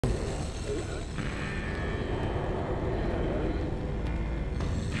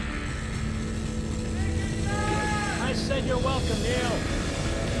Neil.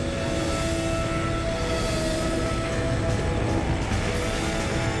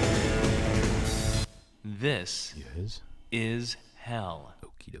 This is hell.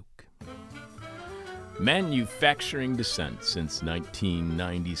 Okie doke. Manufacturing descent since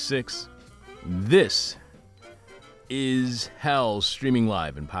 1996. This is hell, streaming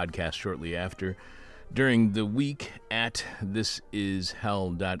live and podcast shortly after. During the week at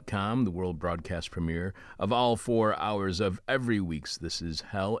thisishell.com, the world broadcast premiere of all 4 hours of every week's This Is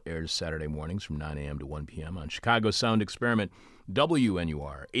Hell airs Saturday mornings from 9 a.m. to 1 p.m. on Chicago Sound Experiment,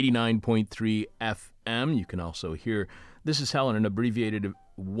 WNUR 89.3 FM. You can also hear This Is Hell in an abbreviated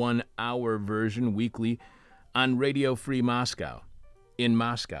 1-hour version weekly on Radio Free Moscow in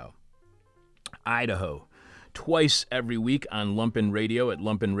Moscow, Idaho. Twice every week on Lumpen Radio at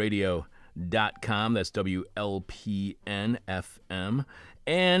lumpenradio.com. That's WLPN FM,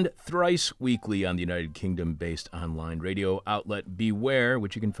 and thrice weekly on the United Kingdom-based online radio outlet Beware,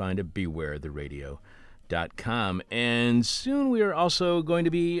 which you can find at bewaretheradio.com. And soon we are also going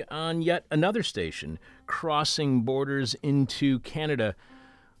to be on yet another station, crossing borders into Canada,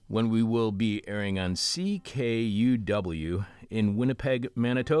 when we will be airing on CKUW in Winnipeg,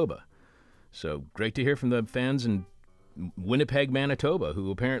 Manitoba. So great to hear from the fans in Winnipeg, Manitoba,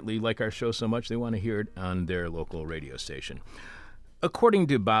 who apparently like our show so much they want to hear it on their local radio station. According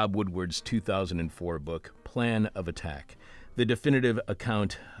to Bob Woodward's 2004 book, Plan of Attack, the definitive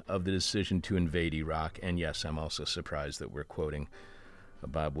account of the decision to invade Iraq, and yes, I'm also surprised that we're quoting a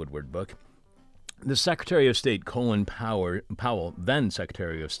Bob Woodward book, the Secretary of State Colin Powell, then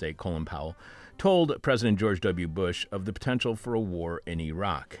Secretary of State Colin Powell, told President George W. Bush of the potential for a war in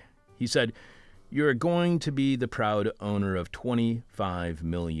Iraq. He said, "You're going to be the proud owner of 25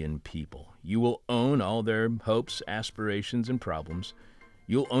 million people. You will own all their hopes, aspirations, and problems.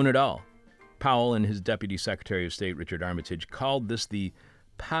 You'll own it all." Powell and his Deputy Secretary of State, Richard Armitage, called this the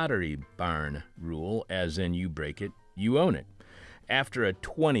Pottery Barn Rule, as in you break it, you own it. After a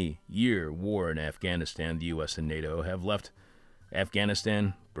 20-year war in Afghanistan, the U.S. and NATO have left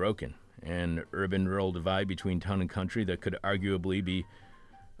Afghanistan broken, an urban-rural divide between town and country that could arguably be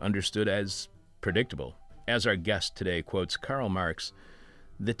understood as predictable. As our guest today quotes Karl Marx,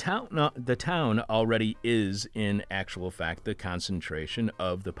 the town already is, in actual fact, the concentration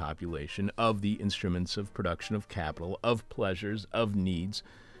of the population, of the instruments of production of capital, of pleasures, of needs,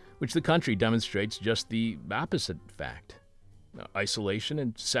 which the country demonstrates just the opposite fact: isolation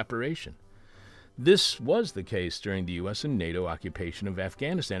and separation. This was the case during the U.S. and NATO occupation of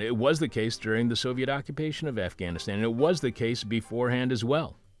Afghanistan. It was the case during the Soviet occupation of Afghanistan, and it was the case beforehand as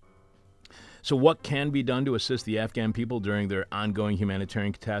well. So what can be done to assist the Afghan people during their ongoing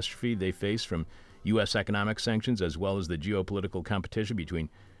humanitarian catastrophe they face from U.S. economic sanctions, as well as the geopolitical competition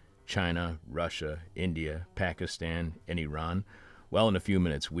between China, Russia, India, Pakistan, and Iran? Well, in a few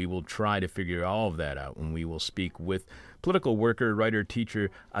minutes, we will try to figure all of that out, and we will speak with political worker, writer,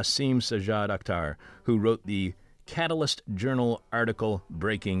 teacher Aasim Sajjad Akhtar, who wrote the Catlyst Journal article,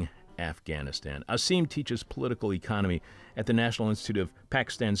 Breaking Afghanistan. Aasim teaches political economy at the National Institute of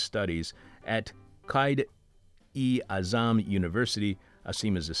Pakistan Studies at Quaid-e-Azam University.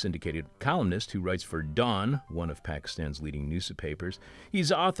 Aasim is a syndicated columnist who writes for Dawn, one of Pakistan's leading newspapers.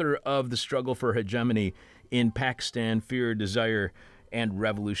 He's author of The Struggle for Hegemony in Pakistan, Fear, Desire, and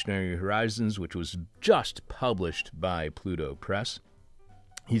Revolutionary Horizons, which was just published by Pluto Press.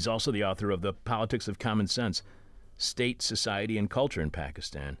 He's also the author of The Politics of Common Sense, State, Society, and Culture in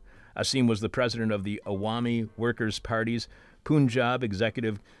Pakistan. Aasim was the president of the Awami Workers' Party's Punjab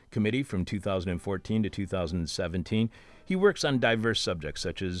Executive Committee from 2014 to 2017. He works on diverse subjects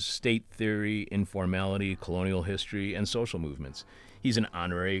such as state theory, informality, colonial history, and social movements. He's an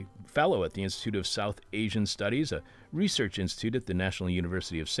honorary fellow at the Institute of South Asian Studies, a research institute at the National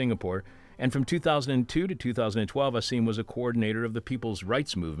University of Singapore. And from 2002 to 2012, Aasim was a coordinator of the People's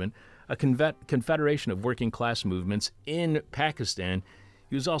Rights Movement, a confederation of working-class movements in Pakistan.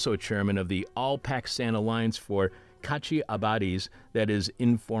 He was also a chairman of the All Pakistan Alliance for Kachi Abadis, that is,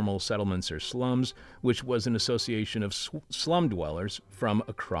 informal settlements or slums, which was an association of slum dwellers from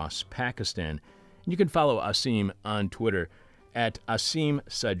across Pakistan. And you can follow Aasim on Twitter at Aasim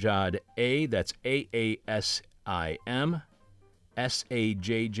Sajjad A. That's AASIM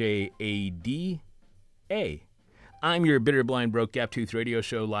SAJJAD I'm your bitter, blind, broke, gap-toothed radio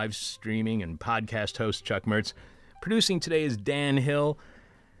show live streaming and podcast host, Chuck Mertz. Producing today is Dan Hill.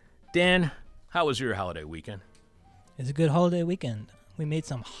 Dan, how was your holiday weekend? It's a good holiday weekend. We made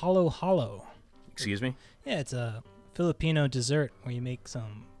some halo halo. Excuse me? Yeah, it's a Filipino dessert where you make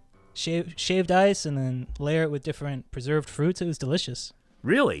some shaved ice and then layer it with different preserved fruits. It was delicious.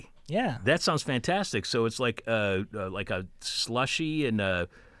 Really? Yeah. That sounds fantastic. So it's like a slushy and a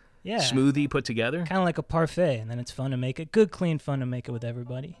smoothie put together? Kind of like a parfait, and then it's fun to make it. Good, clean fun to make it with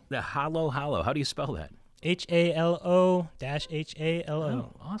everybody. The Halo, how do you spell that? HALO-HALO.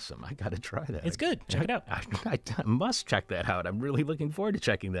 Oh, awesome. I got to try that. It's good. Check it out. I must check that out. I'm really looking forward to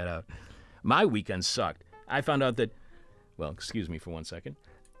checking that out. My weekend sucked. I found out that, well, excuse me for 1 second.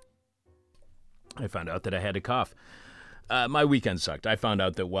 I found out that I had a cough. My weekend sucked. I found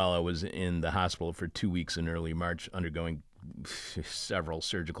out that while I was in the hospital for 2 weeks in early March, undergoing several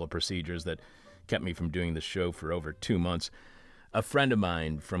surgical procedures that kept me from doing the show for over 2 months, a friend of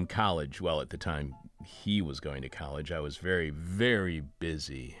mine from college, well, at the time he was going to college, I was very, very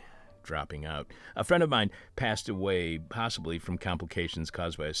busy dropping out. A friend of mine passed away, possibly from complications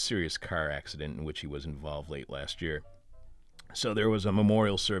caused by a serious car accident in which he was involved late last year. So there was a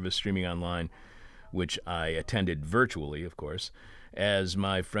memorial service streaming online, which I attended virtually, of course, as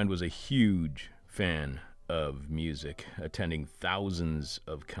my friend was a huge fan of music, attending thousands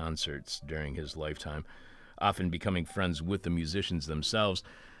of concerts during his lifetime, often becoming friends with the musicians themselves.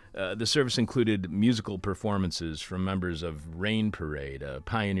 The service included musical performances from members of Rain Parade, a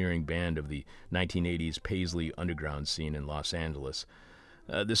pioneering band of the 1980s Paisley underground scene in Los Angeles.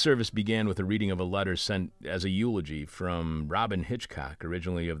 The service began with a reading of a letter sent as a eulogy from Robin Hitchcock,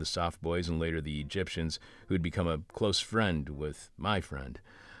 originally of the Soft Boys and later the Egyptians, who had become a close friend with my friend.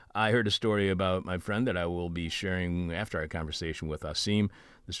 I heard a story about my friend that I will be sharing after our conversation with Aasim.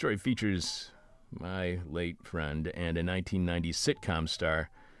 The story features my late friend and a 1990s sitcom star.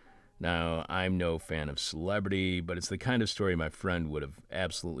 Now, I'm no fan of celebrity, but it's the kind of story my friend would have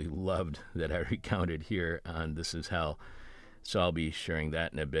absolutely loved that I recounted here on This Is Hell. So I'll be sharing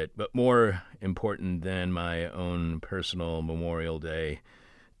that in a bit. But more important than my own personal Memorial Day,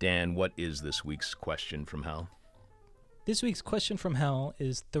 Dan, what is this week's question from hell? This week's question from hell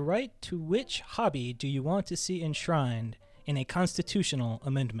is, the right to which hobby do you want to see enshrined in a constitutional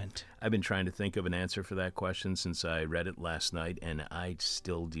amendment? I've been trying to think of an answer for that question since I read it last night, and I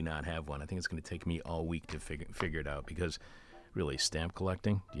still do not have one. I think it's going to take me all week to figure it out because, really, stamp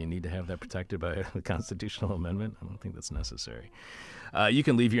collecting? Do you need to have that protected by a constitutional amendment? I don't think that's necessary. You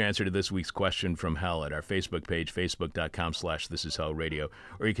can leave your answer to this week's question from hell at our Facebook page, facebook.com/thisishellradio,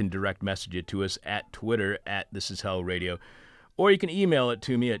 or you can direct message it to us at Twitter @thisishellradio, or you can email it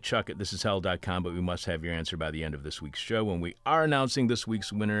to me at chuck@thisishell.com, but we must have your answer by the end of this week's show when we are announcing this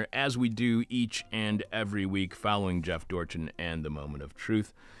week's winner, as we do each and every week following Jeff Dorchin and the Moment of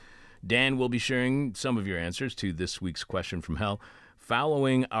Truth. Dan will be sharing some of your answers to this week's question from hell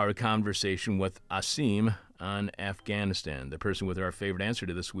following our conversation with Aasim on Afghanistan. The person with our favorite answer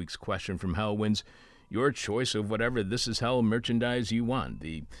to this week's question from hell wins your choice of whatever This Is Hell merchandise you want.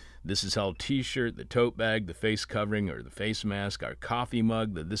 The This Is Hell t-shirt, the tote bag, the face covering or the face mask, our coffee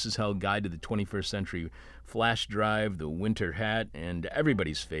mug, the This Is Hell Guide to the 21st Century flash drive, the winter hat, and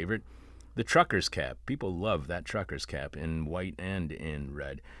everybody's favorite, the trucker's cap. People love that trucker's cap in white and in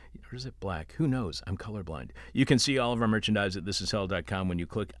red. Or is it black? Who knows? I'm colorblind. You can see all of our merchandise at thisishell.com when you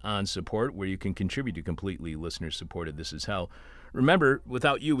click on support, where you can contribute to completely listener-supported This Is Hell. Remember,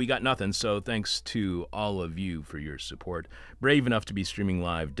 without you, we got nothing, so thanks to all of you for your support. Brave enough to be streaming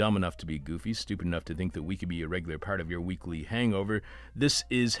live, dumb enough to be goofy, stupid enough to think that we could be a regular part of your weekly hangover. This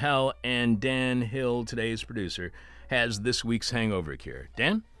is Hell, and Dan Hill, today's producer, has this week's Hangover Cure.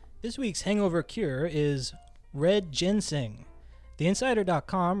 Dan? This week's Hangover Cure is red ginseng.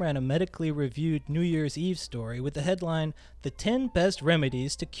 TheInsider.com ran a medically reviewed New Year's Eve story with the headline, "The 10 Best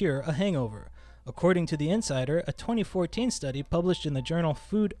Remedies to Cure a Hangover." According to The Insider, a 2014 study published in the journal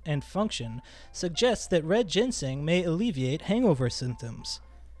Food and Function suggests that red ginseng may alleviate hangover symptoms.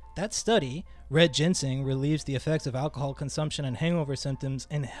 That study, Red Ginseng Relieves the Effects of Alcohol Consumption and Hangover Symptoms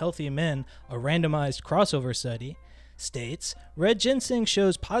in Healthy Men, a randomized crossover study, states, red ginseng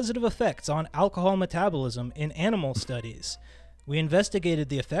shows positive effects on alcohol metabolism in animal studies. We investigated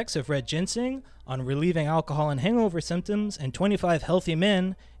the effects of red ginseng on relieving alcohol and hangover symptoms in 25 healthy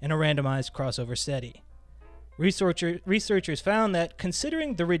men in a randomized crossover study. Researchers found that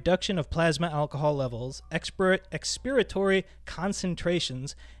considering the reduction of plasma alcohol levels, expiratory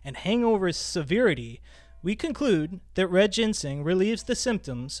concentrations, and hangover severity, we conclude that red ginseng relieves the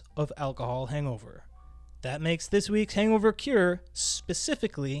symptoms of alcohol hangover. That makes this week's Hangover Cure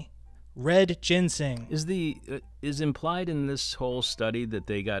specifically red ginseng. Is implied in this whole study that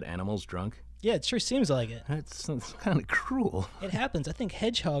they got animals drunk? Yeah, it sure seems like it. It's kind of cruel. It happens. I think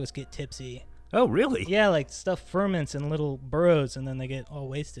hedgehogs get tipsy Oh, really? Yeah, like stuff ferments in little burrows and then they get all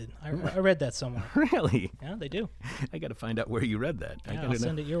wasted. I read that somewhere. Really? Yeah, they do. I got to find out where you read that. Yeah, I'll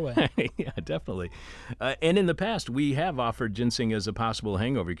send it your way. Yeah, definitely. And in the past, we have offered ginseng as a possible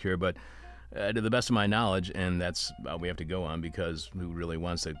hangover cure, but to the best of my knowledge, and that's all we have to go on because who really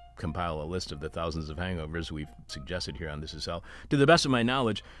wants to compile a list of the thousands of hangovers we've suggested here on This Is Hell? To the best of my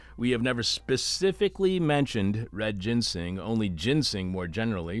knowledge, we have never specifically mentioned red ginseng, only ginseng more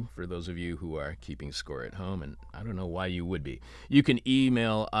generally, for those of you who are keeping score at home, and I don't know why you would be. You can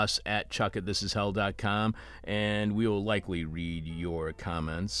email us at chuck@thisishell.com, and we will likely read your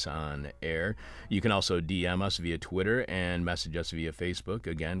comments on air. You can also DM us via Twitter and message us via Facebook.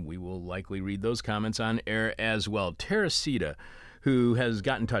 Again, we will likely read those comments on air as well. Teresita, who has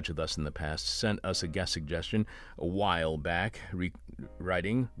got in touch with us in the past, sent us a guest suggestion a while back,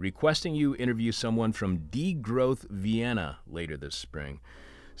 requesting you interview someone from Degrowth Vienna later this spring.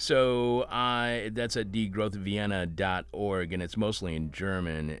 So that's at degrowthvienna.org, and it's mostly in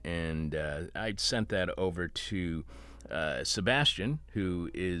German, and I sent that over to Sebastian,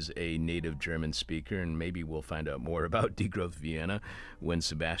 who is a native German speaker, and maybe we'll find out more about Degrowth Vienna when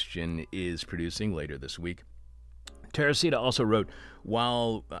Sebastian is producing later this week. Teresita also wrote,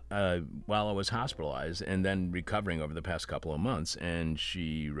 while I was hospitalized and then recovering over the past couple of months, and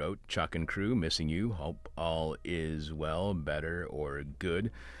she wrote, Chuck and crew, missing you. Hope all is well, better, or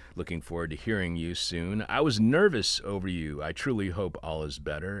good. Looking forward to hearing you soon. I was nervous over you. I truly hope all is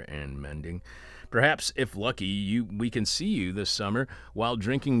better and mending. Perhaps, if lucky, we can see you this summer while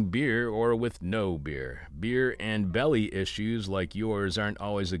drinking beer or with no beer. Beer and belly issues like yours aren't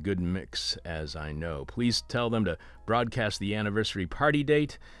always a good mix, as I know. Please tell them to broadcast the anniversary party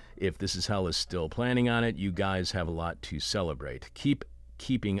date. If This Is Hell is still planning on it, you guys have a lot to celebrate.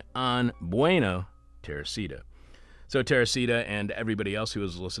 Keeping on. Bueno, Teresita. So Teresita and everybody else who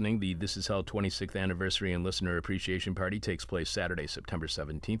is listening, the This Is Hell 26th Anniversary and Listener Appreciation Party takes place Saturday, September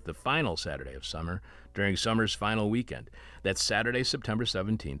 17th, the final Saturday of summer, during summer's final weekend. That's Saturday, September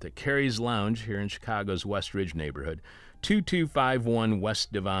 17th at Carrie's Lounge here in Chicago's West Ridge neighborhood, 2251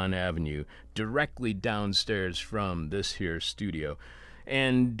 West Devon Avenue, directly downstairs from this here studio.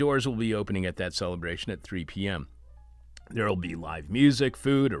 And doors will be opening at that celebration at 3 p.m. There will be live music,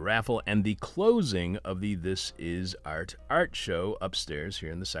 food, a raffle, and the closing of the This Is Art show upstairs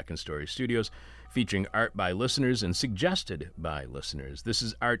here in the Second Story Studios, featuring art by listeners and suggested by listeners. This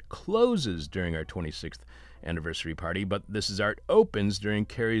Is Art closes during our 26th anniversary party, but This Is Art opens during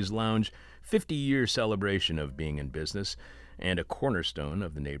Carrie's Lounge 50-year celebration of being in business and a cornerstone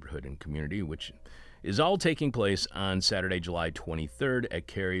of the neighborhood and community, which is all taking place on Saturday, July 23rd at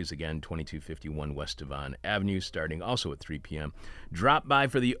Carrie's, again, 2251 West Devon Avenue, starting also at 3 p.m. Drop by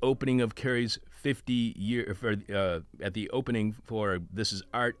for the opening of Carrie's 50-year, at the opening for This Is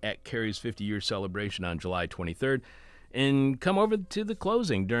Art at Carrie's 50-year celebration on July 23rd, and come over to the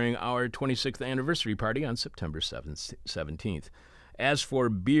closing during our 26th anniversary party on September 17th. As for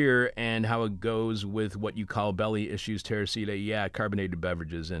beer and how it goes with what you call belly issues, Teresita, yeah, carbonated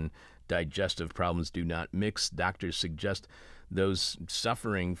beverages and digestive problems do not mix. Doctors suggest those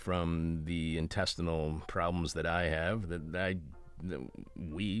suffering from the intestinal problems that I have, that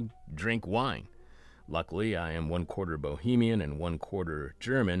we drink wine. Luckily, I am 1/4 Bohemian and 1/4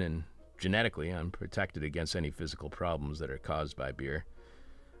 German, and genetically, I'm protected against any physical problems that are caused by beer.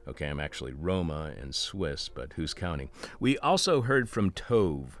 Okay, I'm actually Roma and Swiss, but who's counting? We also heard from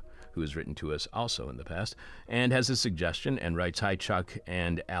Tove, who has written to us also in the past, and has a suggestion and writes, Hi, Chuck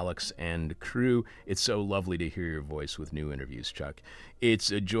and Alex and crew. It's so lovely to hear your voice with new interviews, Chuck.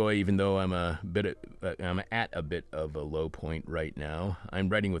 It's a joy, even though I'm at a bit of a low point right now. I'm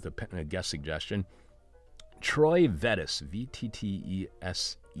writing with a guest suggestion. Troy Vettis,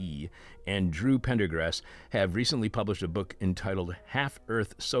 V-T-T-E-S-E, and Drew Pendergrass have recently published a book entitled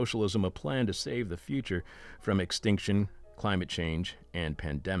Half-Earth Socialism, A Plan to Save the Future from Extinction, Climate Change, and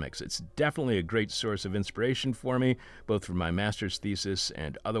Pandemics. It's definitely a great source of inspiration for me, both for my master's thesis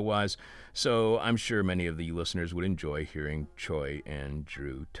and otherwise, so I'm sure many of the listeners would enjoy hearing Troy and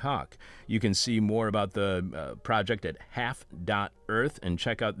Drew talk. You can see more about the project at half.earth and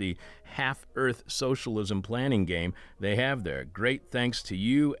check out the Half-Earth Socialism Planning Game they have there. Great thanks to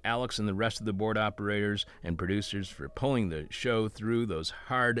you, Alex, and the rest of the board operators and producers for pulling the show through those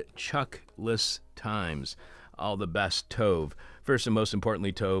hard Chuck-less times. All the best, Tove. First and most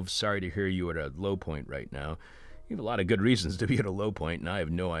importantly, Tove, sorry to hear you at a low point right now. You have a lot of good reasons to be at a low point, and I have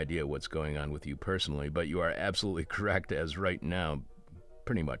no idea what's going on with you personally, but you are absolutely correct, as right now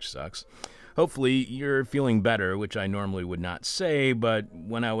pretty much sucks. Hopefully you're feeling better, which I normally would not say, but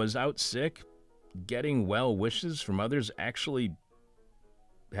when I was out sick, getting well wishes from others actually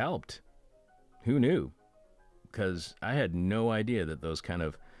helped. Who knew? Because I had no idea that those kind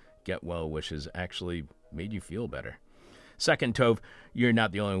of get well wishes actually made you feel better. Second, Tove, you're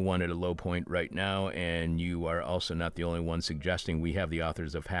not the only one at a low point right now, and you are also not the only one suggesting we have the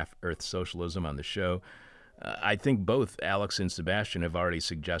authors of Half-Earth Socialism on the show. I think both Alex and Sebastian have already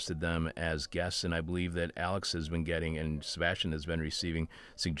suggested them as guests, and I believe that Alex has been getting and Sebastian has been receiving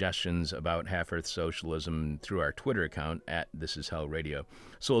suggestions about Half-Earth Socialism through our Twitter account at This Is Hell Radio.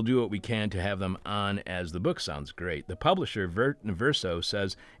 So we'll do what we can to have them on, as the book sounds great. The publisher, Verso,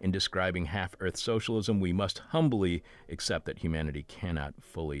 says in describing Half-Earth Socialism, we must humbly accept that humanity cannot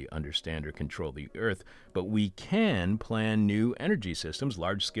fully understand or control the Earth, but we can plan new energy systems,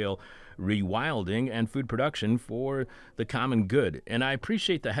 large-scale rewilding, and food production for the common good. And I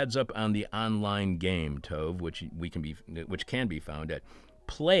appreciate the heads up on the online game, Tove, which can be found at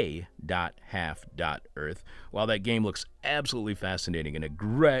play.half.earth. While that game looks absolutely fascinating and a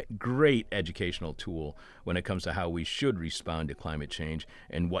great educational tool when it comes to how we should respond to climate change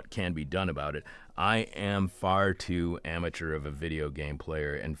and what can be done about it, I am far too amateur of a video game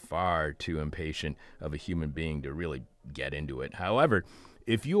player and far too impatient of a human being to really get into it. However,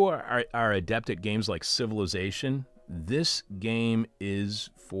 if you are adept at games like Civilization, this game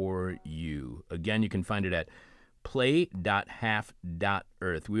is for you. Again, you can find it at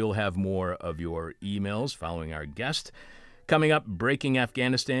play.half.earth. We'll have more of your emails following our guest. Coming up, Breaking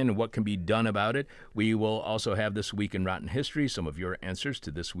Afghanistan and what can be done about it. We will also have This Week in Rotten History, some of your answers to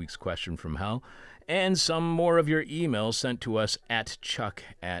this week's question from hell, and some more of your emails sent to us at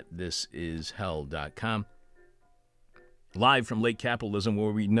chuck@thisishell.com. Live from Late Capitalism,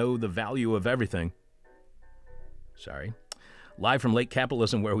 where we know the value of everything. Live from Late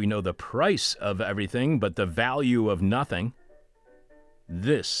Capitalism, where we know the price of everything, but the value of nothing.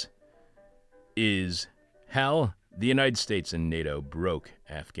 This is hell. The United States and NATO broke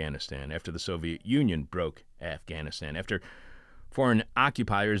Afghanistan after the Soviet Union broke Afghanistan, after foreign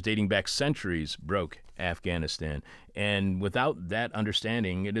occupiers dating back centuries broke Afghanistan. And without that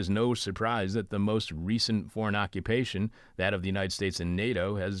understanding, it is no surprise that the most recent foreign occupation, that of the United States and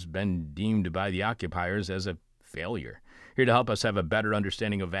NATO, has been deemed by the occupiers as a failure. Here to help us have a better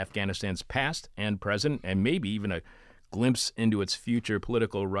understanding of Afghanistan's past and present, and maybe even a glimpse into its future,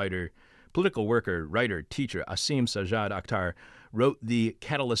 political worker, writer, teacher Aasim Sajjad Akhtar wrote the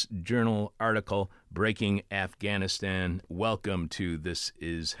Catlyst Journal article, Breaking Afghanistan. Welcome to This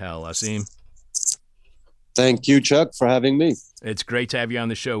Is Hell, Aasim. Thank you, Chuck, for having me. It's great to have you on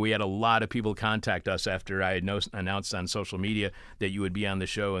the show. We had a lot of people contact us after I had announced on social media that you would be on the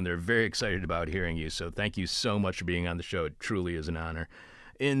show, and they're very excited about hearing you. So thank you so much for being on the show. It truly is an honor.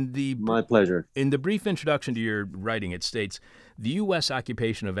 My pleasure. In the brief introduction to your writing, it states, the U.S.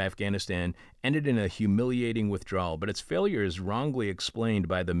 occupation of Afghanistan ended in a humiliating withdrawal, but its failure is wrongly explained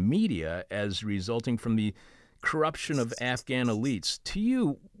by the media as resulting from the corruption of Afghan elites. To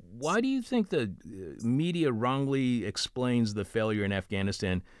you, why do you think the media wrongly explains the failure in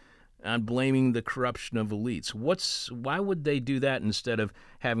Afghanistan on blaming the corruption of elites? Why would they do that instead of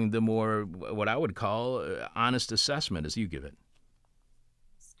having the more, what I would call, honest assessment as you give it?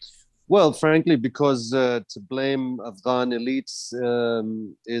 Well, frankly, because to blame Afghan elites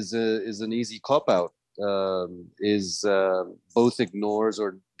is an easy cop-out, both ignores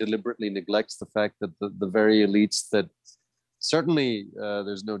or deliberately neglects the fact that the very elites that certainly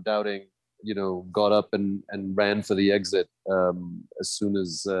there's no doubting, got up and ran for the exit as soon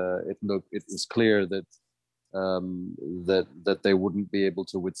as it was clear that that they wouldn't be able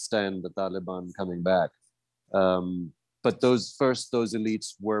to withstand the Taliban coming back. But those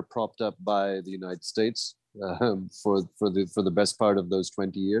elites were propped up by the United States for the best part of those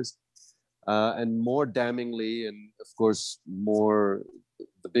 20 years. And more damningly, and of course, the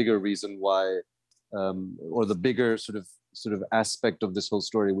bigger reason why, or the bigger sort of aspect of this whole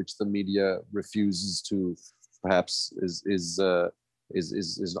story, which the media refuses to, perhaps is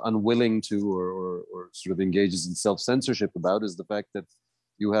unwilling to, or sort of engages in self-censorship about, is the fact that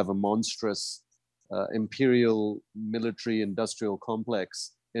you have a monstrous imperial military industrial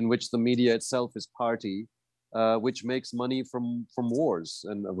complex in which the media itself is party, which makes money from wars,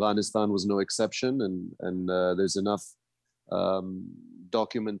 and Afghanistan was no exception. And there's enough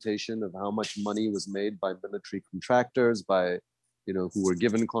documentation of how much money was made by military contractors, who were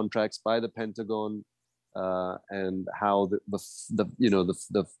given contracts by the Pentagon, and how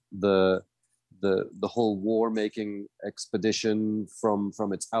the whole war-making expedition from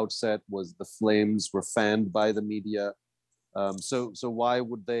its outset the flames were fanned by the media. So why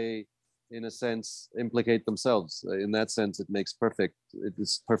would they, in a sense, implicate themselves? In that sense, it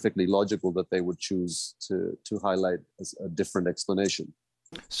is perfectly logical that they would choose to highlight a different explanation.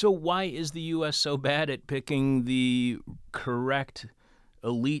 So why is the U.S. so bad at picking the correct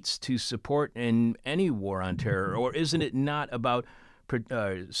elites to support in any war on terror? Or isn't it not about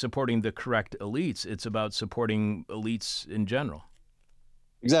supporting the correct elites? It's about supporting elites in general.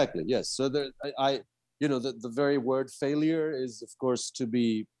 Exactly. Yes. So the very word failure is, of course, to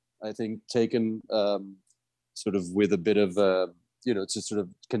be, I think, taken sort of with a bit of, to sort of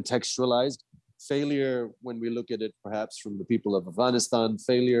contextualized. Failure, when we look at it perhaps from the people of Afghanistan,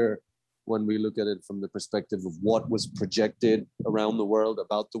 failure when we look at it from the perspective of what was projected around the world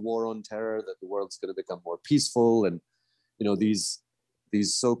about the war on terror, that the world's going to become more peaceful, and these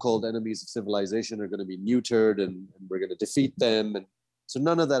so-called enemies of civilization are going to be neutered, and we're going to defeat them. And so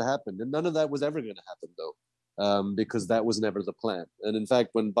none of that happened, and none of that was ever going to happen, though, because that was never the plan. And in fact,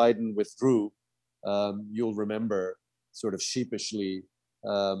 when Biden withdrew, you'll remember sort of sheepishly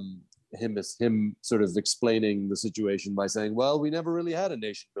him sort of explaining the situation by saying, well, we never really had a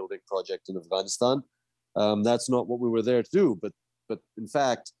nation building project in Afghanistan. That's not what we were there to do. But in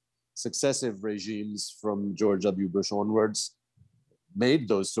fact, successive regimes from George W. Bush onwards made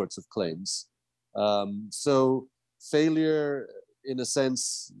those sorts of claims. So failure, in a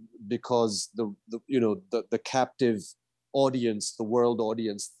sense, because the captive audience, the world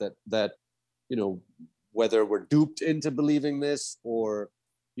audience that whether we're duped into believing this, or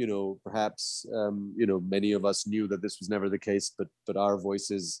perhaps many of us knew that this was never the case, but our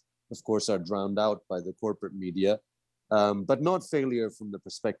voices, of course, are drowned out by the corporate media. But not failure from the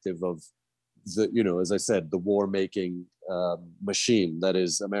perspective of the, as I said, the war-making machine that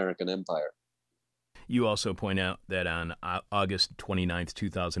is American empire. You also point out that on August 29th,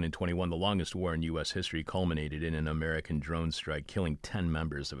 2021, the longest war in U.S. history culminated in an American drone strike, killing 10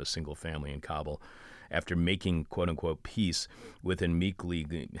 members of a single family in Kabul. After making, quote-unquote, peace with and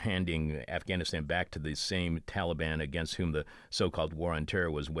meekly handing Afghanistan back to the same Taliban against whom the so-called war on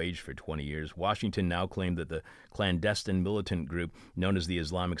terror was waged for 20 years, Washington now claimed that the clandestine militant group known as the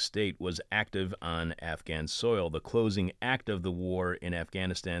Islamic State was active on Afghan soil. The closing act of the war in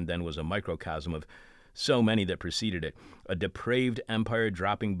Afghanistan then was a microcosm of so many that preceded it. A depraved empire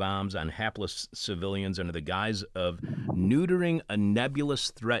dropping bombs on hapless civilians under the guise of neutering a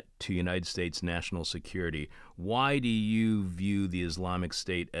nebulous threat to United States national security. Why do you view the Islamic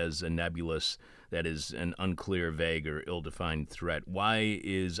State as a nebulous, that is, an unclear, vague, or ill-defined threat? Why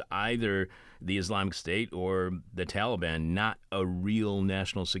is either the Islamic State or the Taliban not a real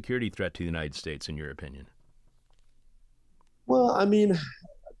national security threat to the United States, in your opinion? Well, I mean,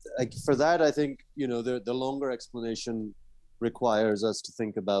 for that, I think, the longer explanation requires us to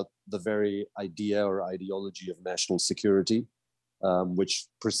think about the very idea or ideology of national security, which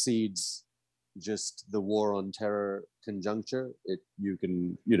precedes just the war on terror conjuncture. You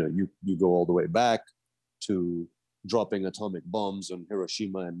go all the way back to dropping atomic bombs on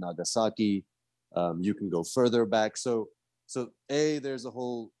Hiroshima and Nagasaki. You can go further back. So there's a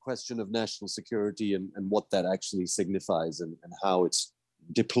whole question of national security and what that actually signifies, and how it's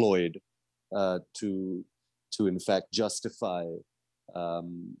deployed to in fact justify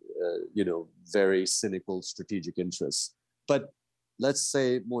very cynical strategic interests. But let's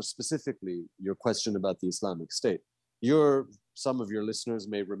say more specifically your question about the Islamic State. Some of your listeners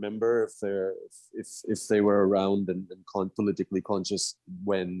may remember, if they were around and politically conscious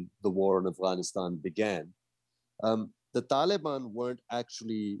when the war in Afghanistan began. The Taliban weren't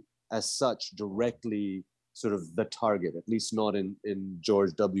actually as such directly sort of the target, at least not in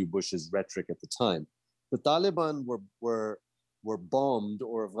George W. Bush's rhetoric at the time. The Taliban were bombed,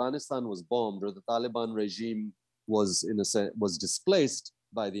 or Afghanistan was bombed, or the Taliban regime was displaced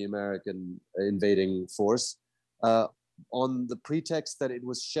by the American invading force on the pretext that it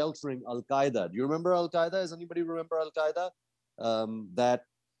was sheltering Al-Qaeda. Do you remember Al-Qaeda? Does anybody remember Al-Qaeda? That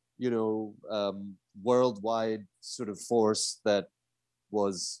worldwide sort of force that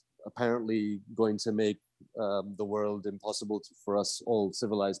was apparently going to make the world impossible for us all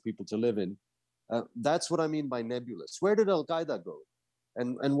civilized people to live in. That's what I mean by nebulous. Where did Al-Qaeda go?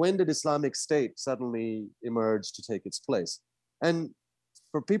 And when did Islamic State suddenly emerge to take its place? And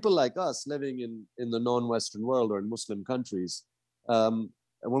for people like us living in the non-Western world or in Muslim countries, when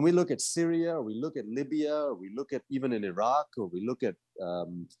we look at Syria, or we look at Libya, or we look at even in Iraq, or we look at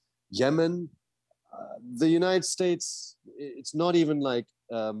Yemen, the United States, it's not even like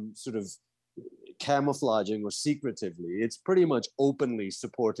sort of camouflaging or secretively. It's pretty much openly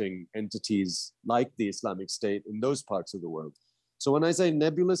supporting entities like the Islamic State in those parts of the world. So when I say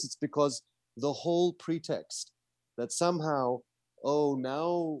nebulous, it's because the whole pretext that somehow,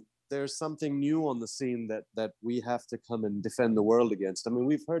 now there's something new on the scene that we have to come and defend the world against. I mean,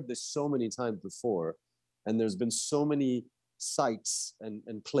 we've heard this so many times before, and there's been so many sites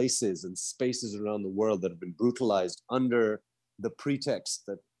and places and spaces around the world that have been brutalized under the pretext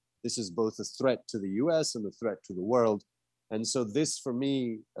that this is both a threat to the US and a threat to the world. And so this, for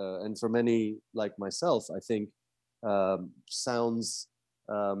me, and for many like myself, I think sounds,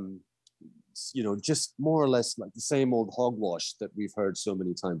 just more or less like the same old hogwash that we've heard so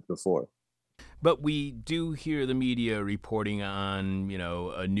many times before. But we do hear the media reporting on,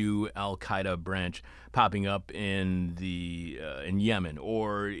 a new Al Qaeda branch popping up in Yemen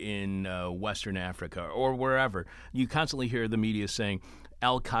or in Western Africa or wherever. You constantly hear the media saying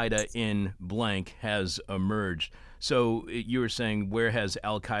Al Qaeda in blank has emerged. So you were saying, where has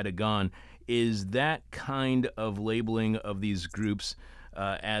Al Qaeda gone? Is that kind of labeling of these groups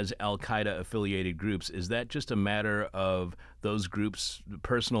as Al Qaeda affiliated groups, is that just a matter of those groups'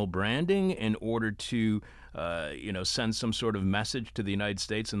 personal branding in order to, send some sort of message to the United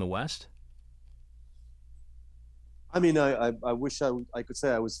States and the West? I mean, I wish I could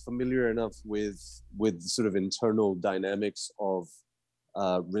say I was familiar enough with sort of internal dynamics of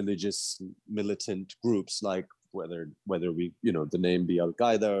religious militant groups, like whether we, the name be Al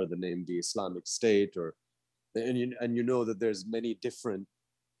Qaeda or the name be Islamic State, or and you know that there's many different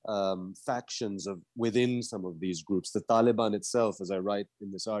factions within some of these groups. The Taliban itself, as I write in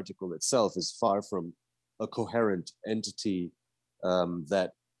this article itself, is far from a coherent entity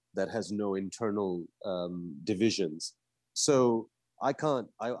that has no internal divisions. So I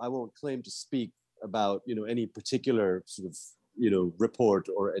won't claim to speak about any particular sort of report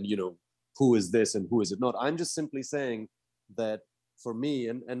and who is this and who is it not. I'm just simply saying that for me,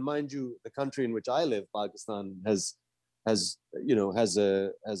 and mind you, the country in which I live, Pakistan, has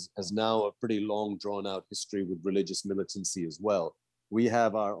now a pretty long drawn out history with religious militancy as well. We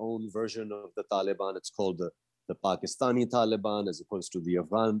have our own version of the Taliban. It's called the Pakistani Taliban as opposed to the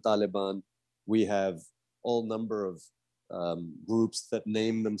Afghan Taliban. We have all number of groups that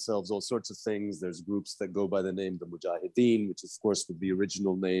name themselves all sorts of things. There's groups that go by the name the Mujahideen, which is, of course, with the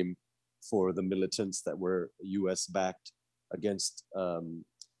original name for the militants that were US backed against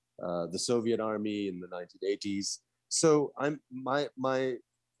the Soviet army in the 1980s. So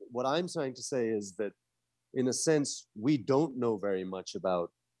what I'm trying to say is that, in a sense, we don't know very much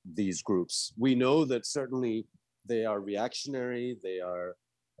about these groups. We know that certainly they are reactionary.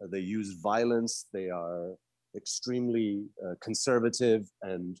 They use violence. They are extremely conservative,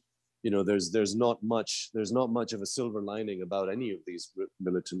 and there's not much of a silver lining about any of these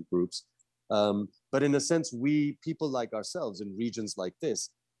militant groups. But in a sense, we, people like ourselves in regions like this,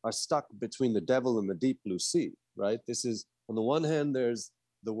 are stuck between the devil and the deep blue sea, right? This is, on the one hand, there's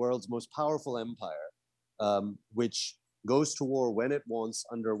the world's most powerful empire, which goes to war when it wants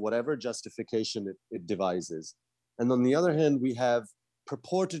under whatever justification it devises. And on the other hand, we have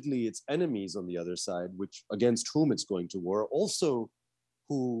purportedly its enemies on the other side, which against whom it's going to war, also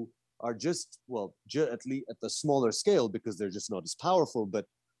who are just, at least at the smaller scale, because they're just not as powerful, but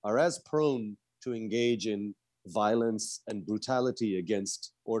are as prone to engage in violence and brutality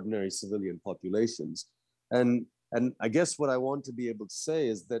against ordinary civilian populations. And I guess what I want to be able to say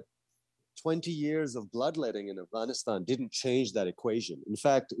is that 20 years of bloodletting in Afghanistan didn't change that equation. In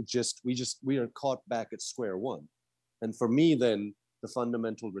fact, we are caught back at square one. And for me, then, the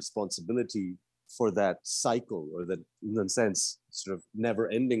fundamental responsibility for that cycle, or that, in a sense, sort of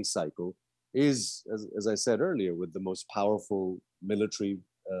never-ending cycle, is, as I said earlier, with the most powerful military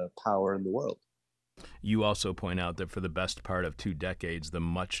power in the world. You also point out that for the best part of 2 decades, the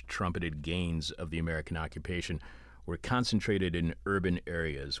much trumpeted gains of the American occupation were concentrated in urban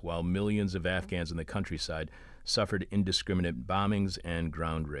areas, while millions of Afghans in the countryside suffered indiscriminate bombings and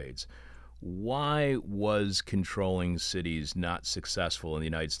ground raids. Why was controlling cities not successful in the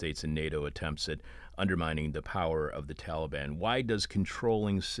United States and NATO attempts at undermining the power of the Taliban? Why does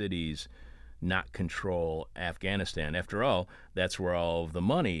controlling cities not control Afghanistan? After all, that's where all of the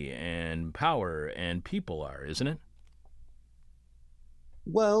money and power and people are, isn't it?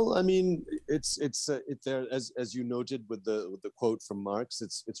 Well, I mean, it's there, as you noted with the quote from Marx.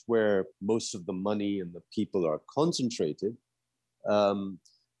 It's where most of the money and the people are concentrated.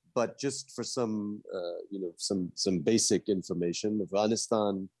 But just for some basic information,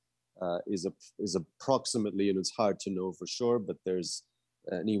 Afghanistan is approximately, and it's hard to know for sure, but there's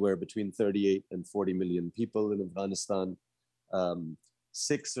anywhere between 38 and 40 million people in Afghanistan.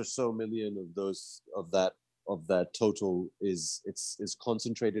 6 or so million of that total is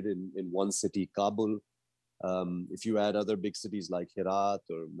concentrated in one city, Kabul. If you add other big cities like Herat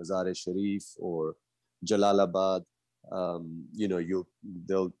or Mazar-e-Sharif or Jalalabad, you'll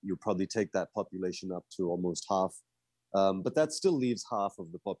probably take that population up to almost half. But that still leaves half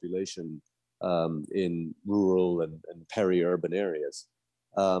of the population in rural and peri-urban areas.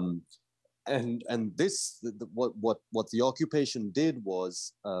 And this what the occupation did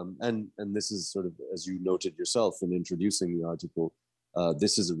was, and this is sort of, as you noted yourself in introducing the article,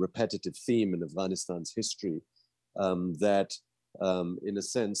 this is a repetitive theme in Afghanistan's history, that in a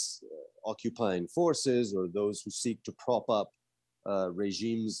sense, occupying forces or those who seek to prop up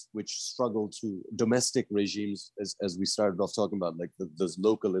regimes which struggle to, domestic regimes, as we started off talking about, like those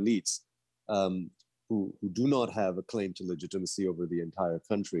local elites, who do not have a claim to legitimacy over the entire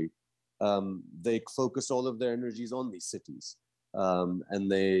country. They focus all of their energies on these cities,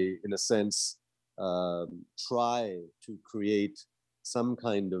 and they, in a sense, try to create some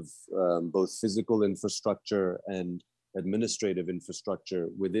kind of both physical infrastructure and administrative infrastructure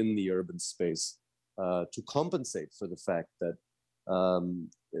within the urban space to compensate for the fact that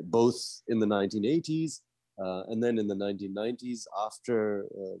both in the 1980s and then in the 1990s, after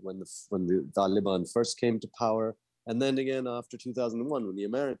when the Taliban first came to power, and then again after 2001, when the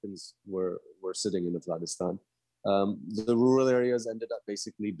Americans were sitting in Afghanistan, the rural areas ended up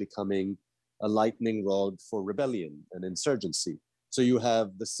basically becoming a lightning rod for rebellion and insurgency. So you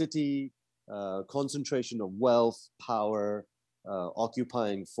have the city, concentration of wealth, power,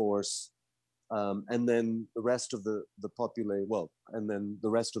 occupying force, and then the rest of the population, and then the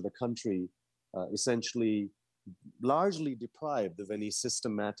rest of the country, essentially largely deprived of any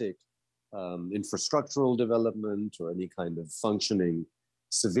systematic infrastructural development or any kind of functioning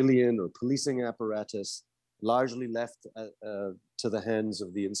civilian or policing apparatus, largely left to the hands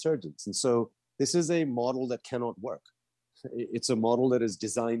of the insurgents. And so this is a model that cannot work. It's a model that is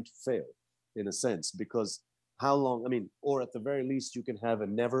designed to fail, in a sense, because how long, I mean, or at the very least, you can have a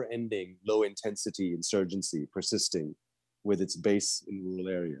never-ending low-intensity insurgency persisting with its base in rural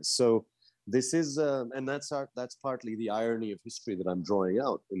areas. So this is, and that's partly the irony of history that I'm drawing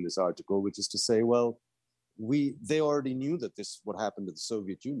out in this article, which is to say, well, they already knew that this would happen to the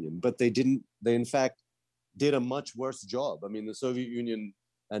Soviet Union, but they in fact did a much worse job. I mean, the Soviet Union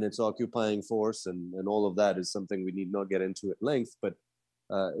and its occupying force and all of that is something we need not get into at length, but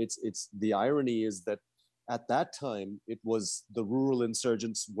it's the irony is that at that time, it was the rural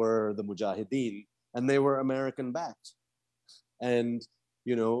insurgents were the Mujahideen, and they were American backed. And,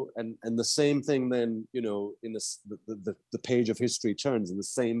 you know, and the same thing then, you know, in the page of history turns, and the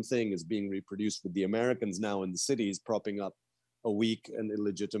same thing is being reproduced with the Americans now in the cities propping up a weak and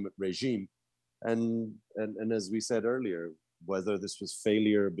illegitimate regime. And as we said earlier, whether this was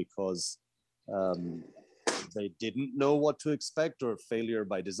failure because they didn't know what to expect or failure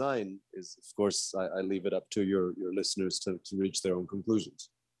by design is, of course, I leave it up to your listeners to reach their own conclusions.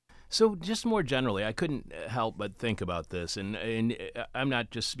 So just more generally, I couldn't help but think about this, and I'm not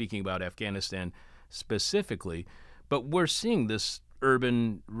just speaking about Afghanistan specifically, but we're seeing this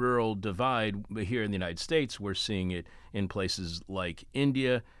urban-rural divide here in the United States. We're seeing it in places like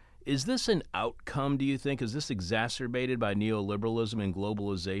India. Is this an outcome, do you think? Is this exacerbated by neoliberalism and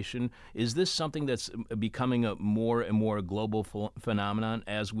globalization? Is this something that's becoming a more and more global phenomenon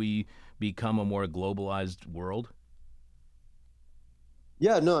as we become a more globalized world?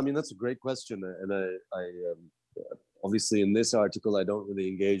 Yeah, no, I mean, that's a great question. And I obviously in this article, I don't really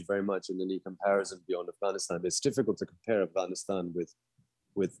engage very much in any comparison beyond Afghanistan. It's difficult to compare Afghanistan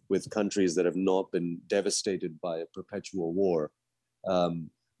with countries that have not been devastated by a perpetual war.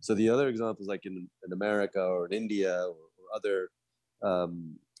 So the other examples, like in America or in India or other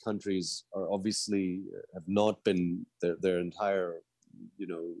countries, are obviously have not been their entire, you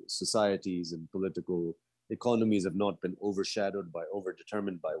know, societies and political economies have not been overshadowed by,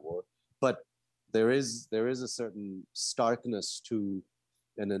 overdetermined by war. But there is a certain starkness to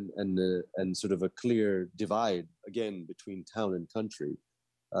and sort of a clear divide again between town and country.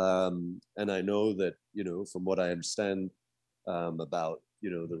 And I know that, you know, from what I understand about, you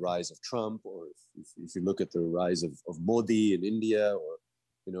know, the rise of Trump, or if you look at the rise of Modi in India, or,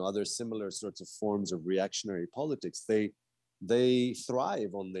 you know, other similar sorts of forms of reactionary politics, they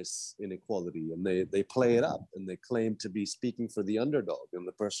thrive on this inequality, and they play it up, and they claim to be speaking for the underdog and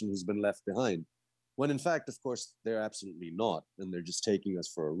the person who's been left behind, when in fact, of course, they're absolutely not, and they're just taking us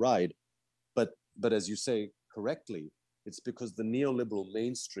for a ride. But as you say correctly, it's because the neoliberal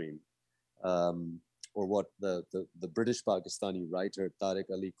mainstream, or what the British Pakistani writer Tariq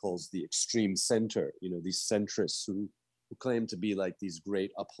Ali calls the extreme center, you know, these centrists who claim to be like these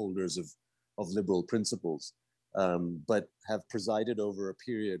great upholders of liberal principles, but have presided over a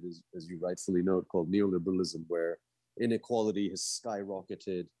period, as you rightfully note, called neoliberalism, where inequality has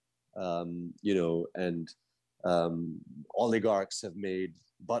skyrocketed, you know, and oligarchs have made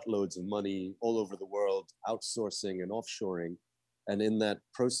buttloads of money all over the world, outsourcing and offshoring. And in that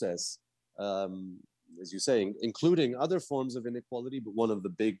process, as you say, including other forms of inequality. But one of the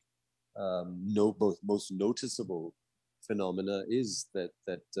big, most noticeable phenomena is that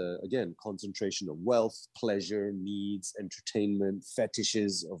again, concentration of wealth, pleasure, needs, entertainment,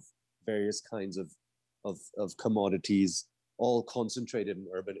 fetishes of various kinds of commodities, all concentrated in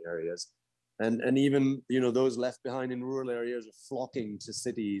urban areas. And even, those left behind in rural areas are flocking to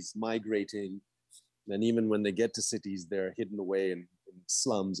cities, migrating. And even when they get to cities, they're hidden away in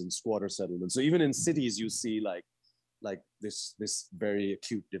slums and squatter settlements. So even in cities, you see like this very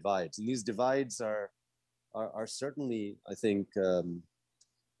acute divides. And these divides are certainly, I think,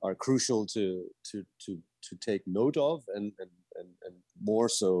 are crucial to take note of, and more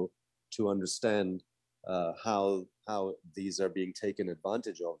so to understand how these are being taken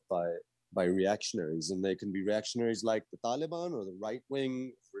advantage of by reactionaries. And they can be reactionaries like the Taliban or the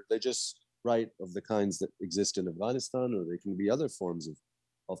right-wing religious right of the kinds that exist in Afghanistan, or they can be other forms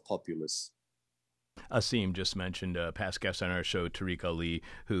of populists. Aasim just mentioned a past guest on our show, Tariq Ali,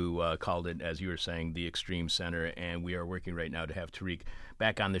 who called it, as you were saying, the extreme center. And we are working right now to have Tariq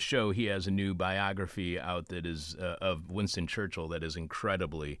back on the show. He has a new biography out that is of Winston Churchill that is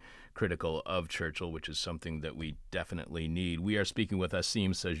incredibly critical of Churchill, which is something that we definitely need. We are speaking with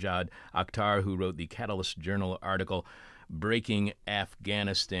Aasim Sajjad Akhtar, who wrote the Catlyst Journal article, Breaking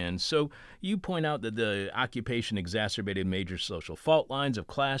Afghanistan. So you point out that the occupation exacerbated major social fault lines of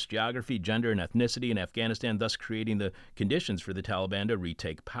class, geography, gender, and ethnicity in Afghanistan, thus creating the conditions for the Taliban to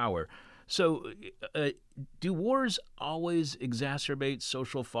retake power. So do wars always exacerbate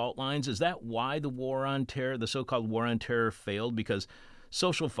social fault lines? Is that why the war on terror, the so-called war on terror, failed? Because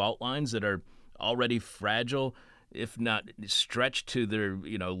social fault lines that are already fragile, if not stretched to their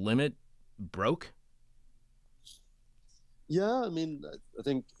limit, broke? Yeah, I mean, I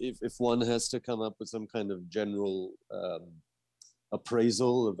think if one has to come up with some kind of general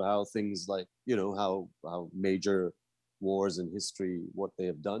appraisal of how things like, how major wars in history, what they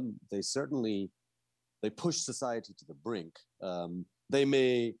have done, they push society to the brink. They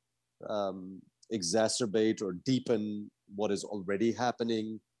may exacerbate or deepen what is already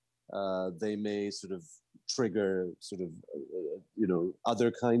happening. They may sort of trigger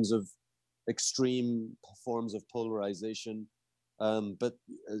other kinds of extreme forms of polarization, but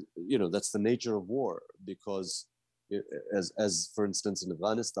that's the nature of war. Because as for instance in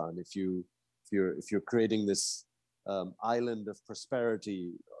Afghanistan, if you're creating this island of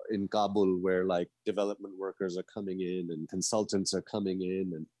prosperity in Kabul, where like development workers are coming in and consultants are coming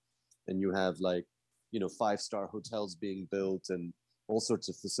in, and you have like 5-star hotels being built and all sorts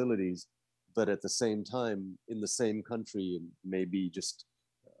of facilities, but at the same time in the same country, maybe just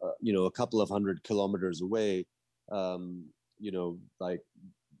a couple of 100 kilometers away, like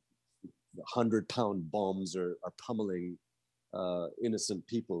 100-pound bombs are pummeling innocent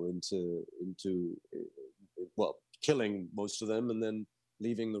people into killing most of them, and then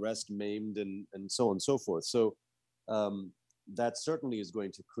leaving the rest maimed, and so on and so forth. So that certainly is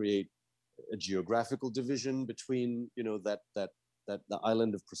going to create a geographical division between that the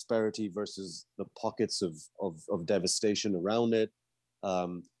island of prosperity versus the pockets of devastation around it.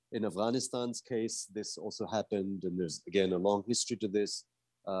 In Afghanistan's case, this also happened, and there's again a long history to this.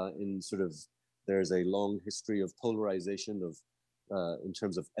 There's a long history of polarization in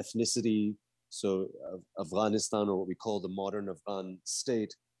terms of ethnicity. So Afghanistan, or what we call the modern Afghan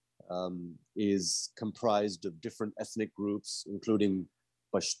state, is comprised of different ethnic groups, including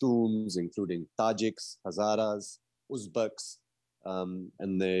Pashtuns, including Tajiks, Hazaras, Uzbeks,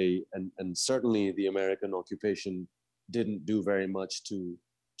 and certainly the American occupation didn't do very much to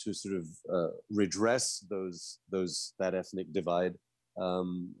sort of redress that ethnic divide,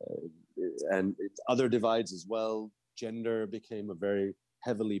 and other divides as well. Gender became a very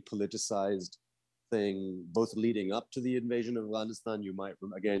heavily politicized thing, both leading up to the invasion of Afghanistan. You might,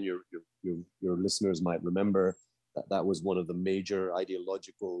 again, your listeners might remember that was one of the major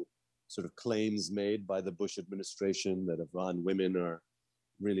ideological sort of claims made by the Bush administration, that Afghan women are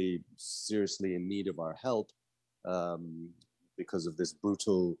really seriously in need of our help, because of this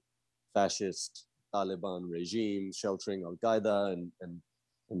brutal fascist Taliban regime sheltering Al-Qaeda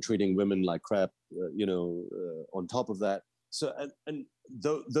and treating women like crap, on top of that. So, and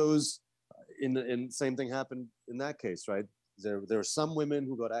those, same thing happened in that case, right? There are some women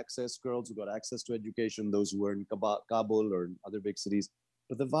who got access, girls who got access to education, those who were in Kabul or in other big cities,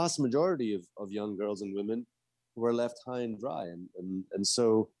 but the vast majority of young girls and women were left high and dry. And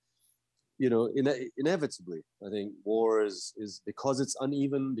so, inevitably, I think war is because it's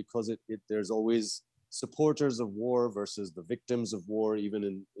uneven, because there's always supporters of war versus the victims of war,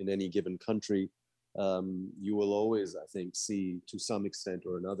 even in any given country. You will always, I think, see to some extent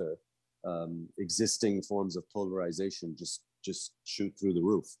or another existing forms of polarization just shoot through the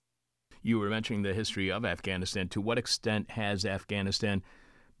roof. You were mentioning the history of Afghanistan. To what extent has Afghanistan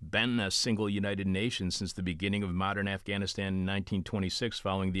been a single united nation since the beginning of modern Afghanistan in 1926,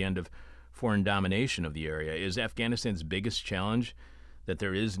 following the end of foreign domination of the area? Is Afghanistan's biggest challenge that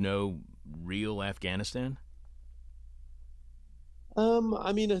there is no real Afghanistan?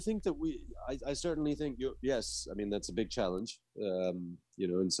 I mean, I think that I certainly think yes. I mean, that's a big challenge. In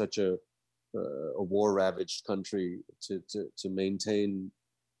such a war-ravaged country to maintain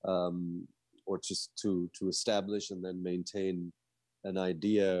or just to establish and then maintain an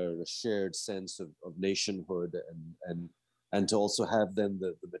idea or a shared sense of nationhood and to also have then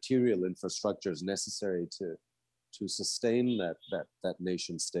the material infrastructures necessary to sustain that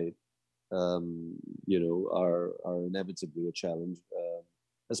nation state, are inevitably a challenge,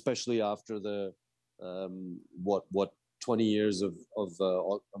 especially after the what 20 years of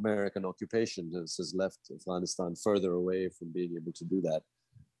American occupation has left Afghanistan further away from being able to do that.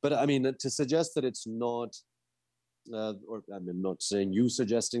 But I mean, to suggest that it's not, or I mean, I'm not saying you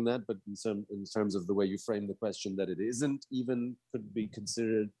suggesting that, but in terms of the way you frame the question, that it isn't even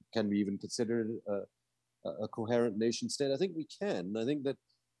can be even considered a coherent nation state. I think we can. I think that,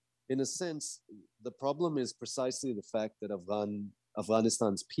 in a sense, the problem is precisely the fact that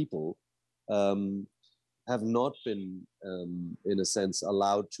Afghanistan's people have not been, in a sense,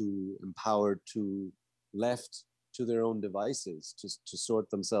 allowed empowered to left to their own devices to sort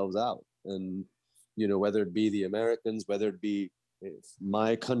themselves out. And, whether it be the Americans, whether it be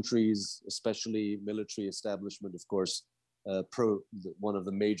my country's, especially military establishment, of course, one of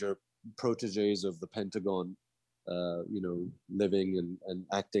the major proteges of the Pentagon, living and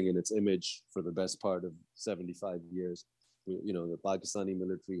acting in its image for the best part of 75 years. The Pakistani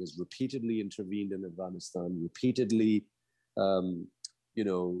military has repeatedly intervened in Afghanistan, repeatedly,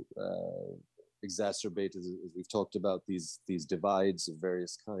 exacerbated, as we've talked about, these divides of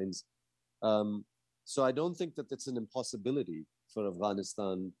various kinds. So I don't think that it's an impossibility for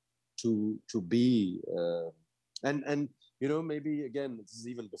Afghanistan to be, and maybe again, this is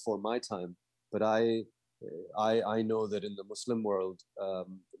even before my time, but I know that in the Muslim world,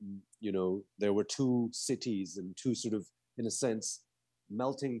 there were two cities and two sort of, in a sense,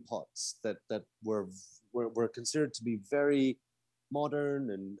 melting pots that were considered to be very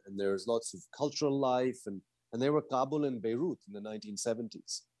modern, and there's lots of cultural life, and they were Kabul and Beirut in the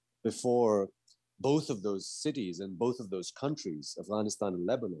 1970s, before both of those cities and both of those countries, Afghanistan and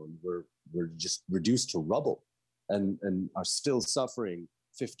Lebanon, were just reduced to rubble and are still suffering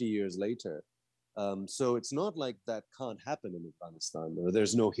 50 years later. So it's not like that can't happen in Afghanistan, or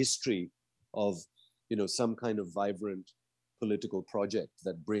there's no history of, some kind of vibrant political project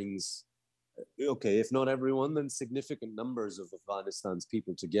that brings, if not everyone, then significant numbers of Afghanistan's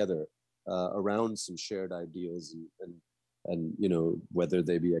people together around some shared ideals and whether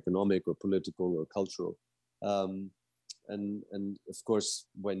they be economic or political or cultural. And of course,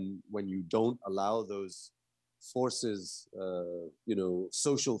 when you don't allow those forces,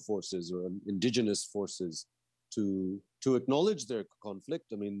 social forces or indigenous forces to acknowledge their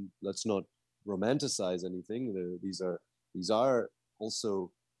conflict. I mean, let's not romanticize anything. These are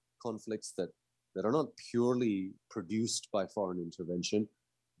also conflicts that are not purely produced by foreign intervention,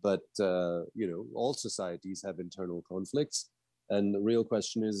 but all societies have internal conflicts, and the real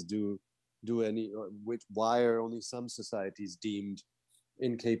question is, why are only some societies deemed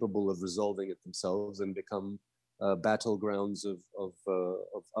incapable of resolving it themselves and become battlegrounds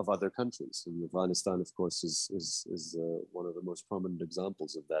of other countries? And Afghanistan, of course, is one of the most prominent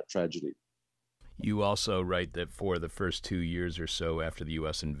examples of that tragedy. You also write that for the first 2 years or so after the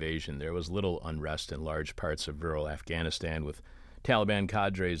U.S. invasion, there was little unrest in large parts of rural Afghanistan, with Taliban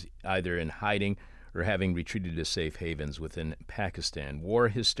cadres either in hiding or having retreated to safe havens within Pakistan. War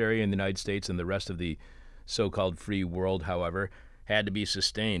hysteria in the United States and the rest of the so-called free world, however, had to be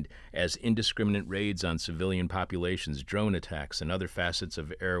sustained as indiscriminate raids on civilian populations, drone attacks, and other facets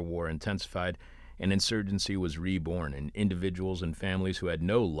of air war intensified, and insurgency was reborn, and individuals and families who had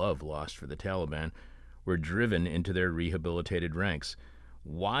no love lost for the Taliban were driven into their rehabilitated ranks.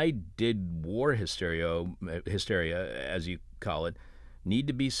 Why did war hysteria, as you call it, need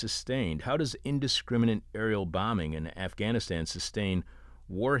to be sustained? How does indiscriminate aerial bombing in Afghanistan sustain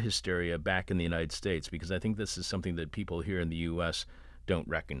war hysteria back in the United States? Because I think this is something that people here in the U.S. don't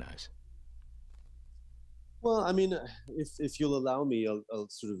recognize. Well, I mean, if you'll allow me, I'll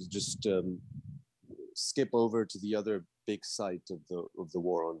sort of just skip over to the other big site of the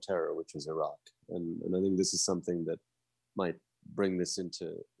war on terror, which was Iraq, and I think this is something that might bring this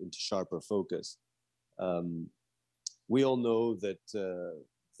into sharper focus. We all know that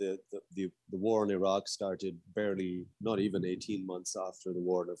the war in Iraq started barely, not even 18 months after the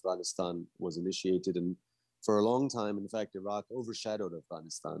war in Afghanistan was initiated. And for a long time, in fact, Iraq overshadowed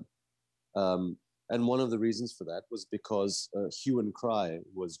Afghanistan. And one of the reasons for that was because hue and cry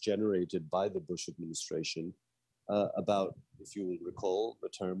was generated by the Bush administration about, if you will recall, the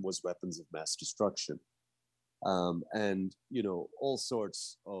term was weapons of mass destruction. And, you know, all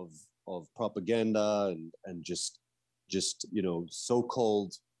sorts of propaganda and just you know,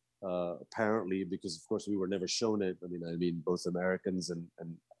 so-called, apparently, because of course we were never shown it. I mean, both Americans and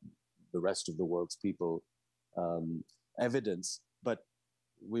the rest of the world's people, evidence, but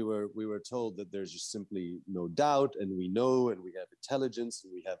we were told that there's just simply no doubt, and we know, and we have intelligence,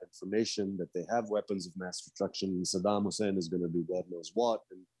 and we have information that they have weapons of mass destruction, and Saddam Hussein is going to do God knows what,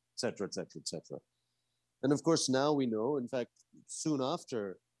 and et cetera, et cetera, et cetera. And of course, now we know, in fact, soon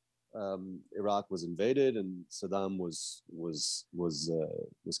after Iraq was invaded and Saddam was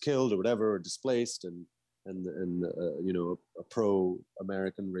killed or whatever, or displaced, and you know, a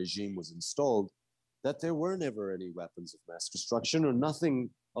pro-American regime was installed, that there were never any weapons of mass destruction, or nothing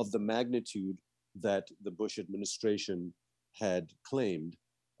of the magnitude that the Bush administration had claimed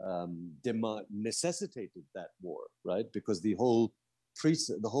necessitated that war, right? Because the whole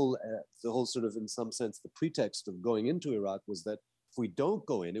sort of, in some sense, the pretext of going into Iraq was that if we don't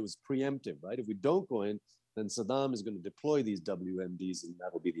go in, it was preemptive, right? If we don't go in, then Saddam is going to deploy these WMDs, and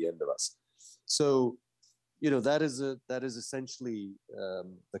that'll be the end of us. So, you know, that is essentially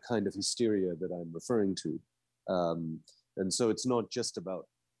the kind of hysteria that I'm referring to. And so it's not just about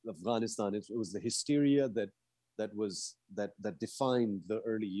Afghanistan. It was the hysteria that defined the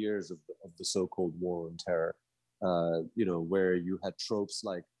early years of the so-called war on terror. You know, where you had tropes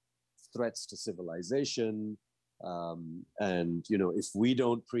like threats to civilization, and, you know, if we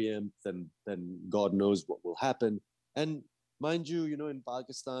don't preempt, then God knows what will happen. And mind you, you know, in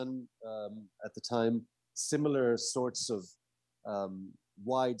Pakistan at the time, similar sorts of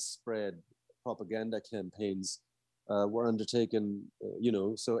widespread propaganda campaigns were undertaken. You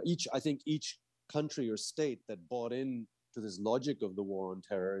know, so I think each country or state that bought in to this logic of the war on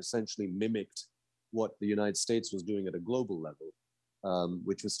terror essentially mimicked what the United States was doing at a global level,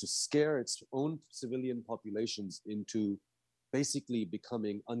 which was to scare its own civilian populations into basically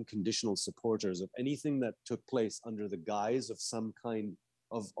becoming unconditional supporters of anything that took place under the guise of some kind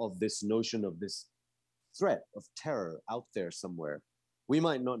of this notion of this threat of terror out there somewhere. We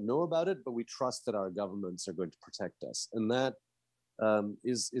might not know about it, but we trust that our governments are going to protect us. And that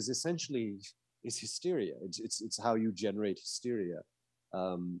is essentially hysteria. It's how you generate hysteria.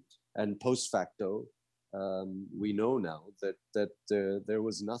 And post facto, we know now that there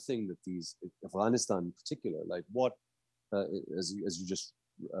was nothing that these, Afghanistan in particular, like what, as you just,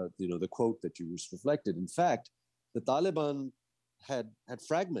 you know, the quote that you just reflected. In fact, the Taliban had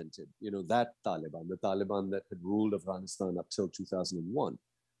fragmented, you know, the Taliban that had ruled Afghanistan up till 2001.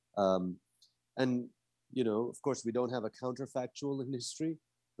 And, you know, of course, we don't have a counterfactual in history,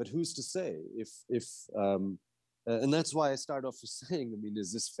 but who's to say if and that's why I start off with saying, I mean,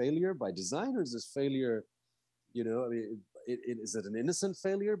 is this failure by design, or is this failure, you know, I mean, is it an innocent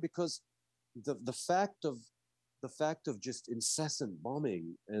failure? Because the fact of just incessant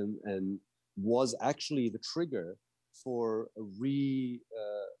bombing and was actually the trigger for a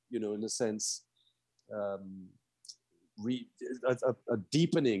you know, in a sense, a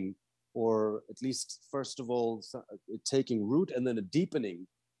deepening, or at least first of all taking root, and then a deepening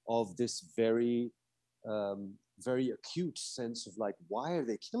of this very acute sense of like, why are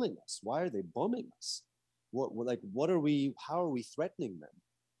they killing us? Why are they bombing us? How are we threatening them?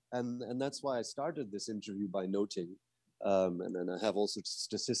 And that's why I started this interview by noting, and then I have also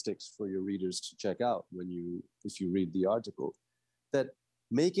statistics for your readers to check out if you read the article, that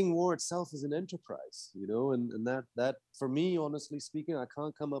making war itself is an enterprise, you know, and that for me, honestly speaking, I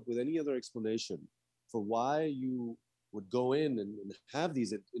can't come up with any other explanation for why you would go in and have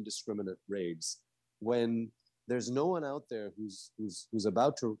these indiscriminate raids when there's no one out there who's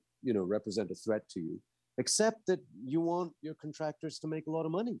about to, you know, represent a threat to you, except that you want your contractors to make a lot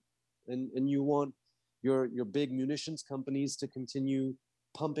of money, and you want your big munitions companies to continue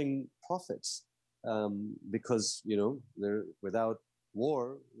pumping profits, because, you know, they're without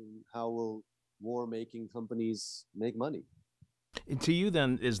war, how will war-making companies make money? To you,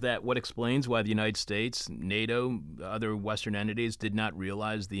 then, is that what explains why the United States, NATO, other Western entities did not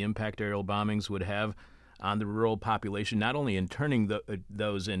realize the impact aerial bombings would have on the rural population, not only in turning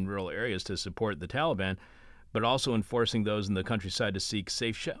those in rural areas to support the Taliban, but also in forcing those in the countryside to seek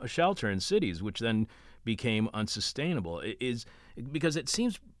safe shelter in cities, which then became unsustainable? Because it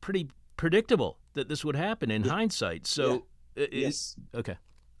seems pretty predictable that this would happen in hindsight. So, yes. Okay.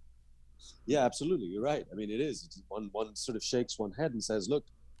 Yeah, absolutely. You're right. I mean, it is. One sort of shakes one head and says, "Look,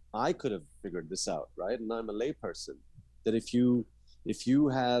 I could have figured this out, right?" And I'm a layperson. That if you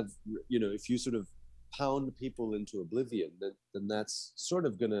have, if you sort of pound people into oblivion, then that's sort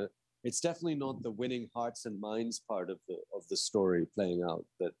of gonna. It's definitely not the winning hearts and minds part of the story playing out.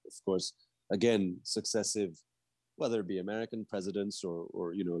 That, of course, again, successive, whether it be American presidents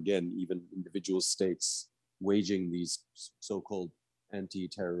or again, even individual states waging these so-called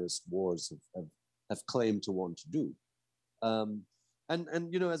anti-terrorist wars have claimed to want to do. Um, and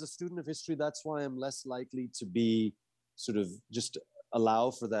as a student of history, that's why I'm less likely to be sort of just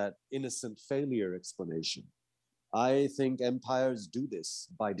allow for that innocent failure explanation. I think empires do this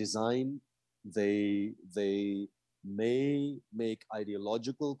by design. They may make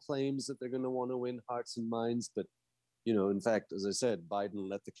ideological claims that they're going to want to win hearts and minds, but in fact, as I said, Biden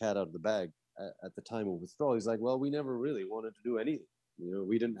let the cat out of the bag at the time of withdrawal. He's like, well, we never really wanted to do anything.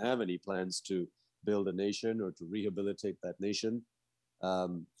 We didn't have any plans to build a nation or to rehabilitate that nation.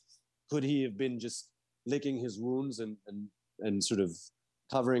 Um, could he have been just licking his wounds and sort of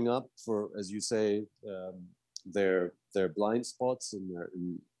covering up for, as you say, their blind spots and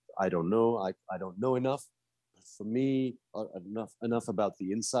I don't know. I don't know enough. For me, enough about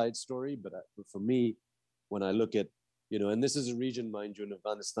the inside story. But for me, when I look at and this is a region, mind you, in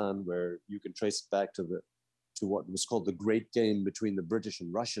Afghanistan, where you can trace it back to what was called the Great Game between the British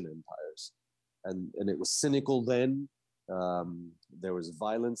and Russian empires, and it was cynical then. There was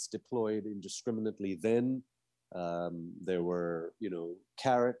violence deployed indiscriminately then. There were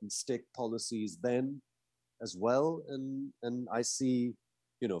carrot and stick policies then as well, and I see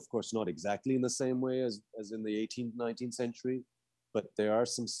of course not exactly in the same way as in the 18th 19th century, but there are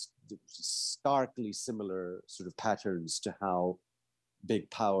some starkly similar sort of patterns to how big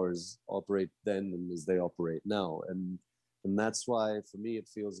powers operate then and as they operate now, and that's why for me it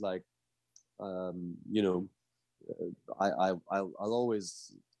feels like I'll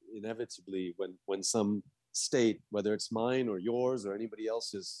always inevitably when some state, whether it's mine or yours or anybody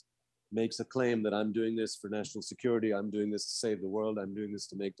else's, makes a claim that I'm doing this for national security, I'm doing this to save the world, I'm doing this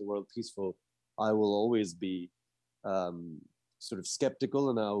to make the world peaceful, I will always be sort of skeptical,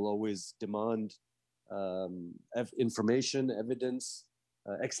 and I will always demand information, evidence,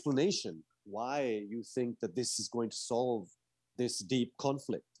 explanation why you think that this is going to solve this deep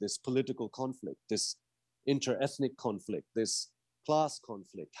conflict, this political conflict, this inter-ethnic conflict, this class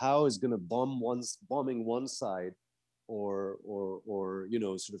conflict. How is going to bombing one side or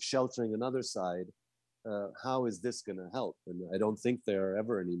sort of sheltering another side, how is this going to help? And I don't think there are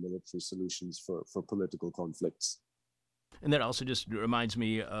ever any military solutions for political conflicts. And that also just reminds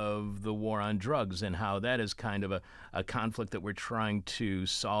me of the war on drugs and how that is kind of a conflict that we're trying to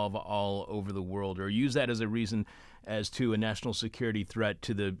solve all over the world, or use that as a reason as to a national security threat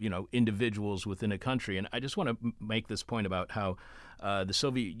to the individuals within a country. And I just want to make this point about how the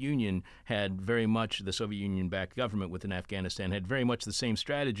Soviet Union the Soviet Union-backed government within Afghanistan had very much the same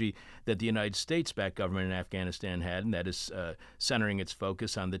strategy that the United States-backed government in Afghanistan had, and that is centering its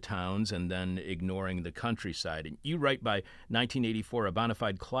focus on the towns and then ignoring the countryside. And you write, by 1984, a bona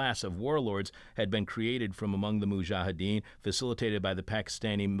fide class of warlords had been created from among the Mujahideen, facilitated by the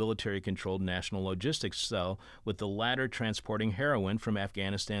Pakistani military-controlled National Logistics Cell, with the latter transporting heroin from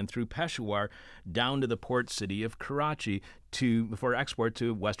Afghanistan through Peshawar down to the port city of Karachi for export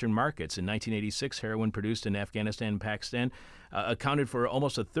to Western markets. In 1986, heroin produced in Afghanistan and Pakistan accounted for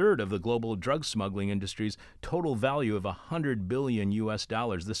almost a third of the global drug smuggling industry's total value of $100 billion US.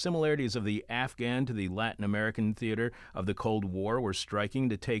 The similarities of the Afghan to the Latin American theater of the Cold War were striking.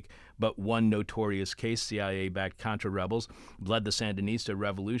 To take but one notorious case, CIA-backed Contra rebels led the Sandinista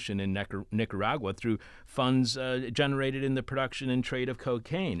revolution in Nicaragua through funds generated in the production and trade of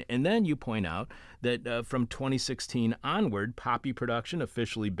cocaine. And then you point out that from 2016 onward, poppy production,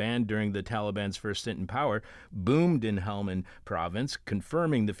 officially banned during the Taliban's first stint in power, boomed in Helmand province,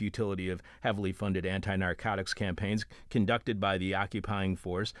 confirming the futility of heavily funded anti-narcotics campaigns conducted by the occupying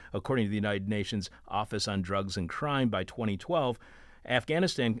force. According to the United Nations Office on Drugs and Crime, by 2012,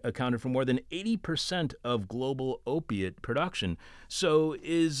 Afghanistan accounted for more than 80% of global opiate production. So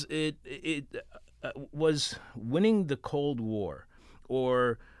was winning the Cold War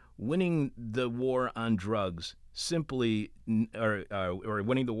or winning the war on drugs simply, or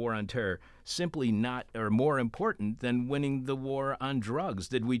winning the war on terror, simply not, or more important than winning the war on drugs?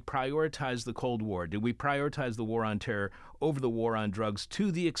 Did we prioritize the Cold War? Did we prioritize the war on terror over the war on drugs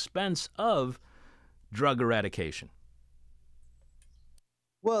to the expense of drug eradication?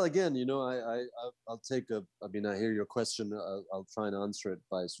 Well, again, I'll take a. I mean, I hear your question. I'll try and answer it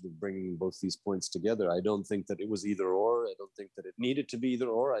by sort of bringing both these points together. I don't think that it was either or. I don't think that it needed to be either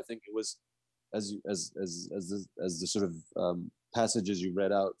or. I think it was, as the sort of passages you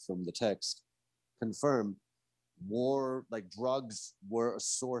read out from the text confirm, war, like drugs, were a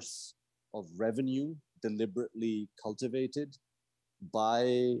source of revenue deliberately cultivated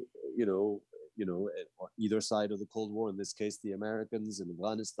by either side of the Cold War. In this case, the Americans in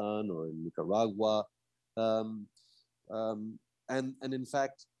Afghanistan or in Nicaragua, um, and in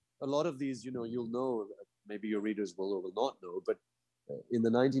fact, a lot of these, you'll know, maybe your readers will or will not know, but in the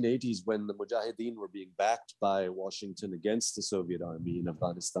 1980s, when the Mujahideen were being backed by Washington against the Soviet army in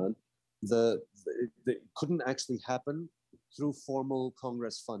Afghanistan, it couldn't actually happen through formal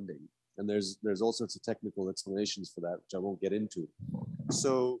Congress funding. And there's all sorts of technical explanations for that, which I won't get into.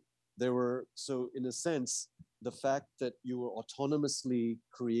 So in a sense, the fact that you were autonomously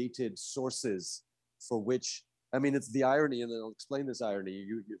created sources for which, I mean, it's the irony, and then I'll explain this irony.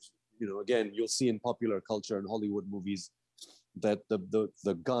 Again, you'll see in popular culture and Hollywood movies that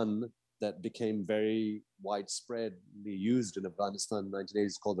the gun that became very widespreadly used in Afghanistan in the 1980s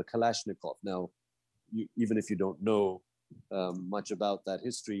is called the Kalashnikov. Now, even if you don't know much about that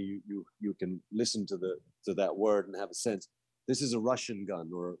history, you can listen to that word and have a sense. This is a Russian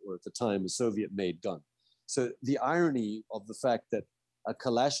gun, or at the time, a Soviet-made gun. So the irony of the fact that a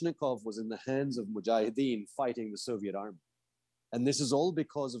Kalashnikov was in the hands of Mujahideen fighting the Soviet army. And this is all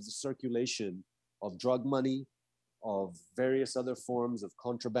because of the circulation of drug money, of various other forms of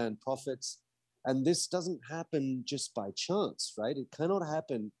contraband profits. And this doesn't happen just by chance, right? It cannot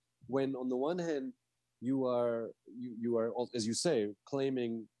happen when, on the one hand, you are, as you say,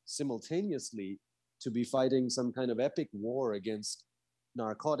 claiming simultaneously to be fighting some kind of epic war against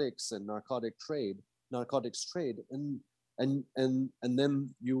narcotics and narcotics trade, and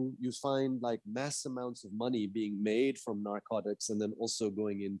then you find like mass amounts of money being made from narcotics and then also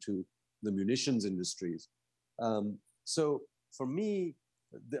going into the munitions industries. So for me,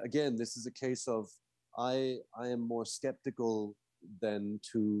 again, this is a case of I am more skeptical than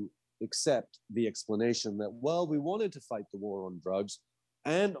to accept the explanation that, well, we wanted to fight the war on drugs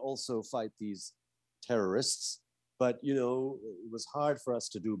and also fight these terrorists, but it was hard for us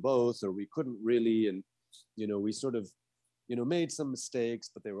to do both, or we couldn't really, and we sort of made some mistakes,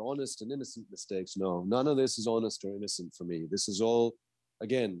 but they were honest and innocent mistakes. No, none of this is honest or innocent for me. This is all,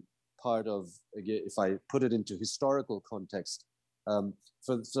 again, part of, again, if I put it into historical context,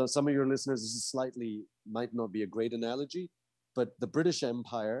 for some of your listeners, this is might not be a great analogy, but the British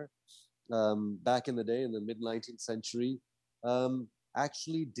Empire back in the day, in the mid-19th century,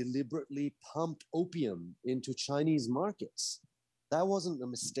 actually deliberately pumped opium into Chinese markets. That wasn't a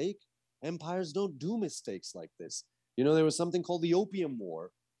mistake. Empires don't do mistakes like this. There was something called the Opium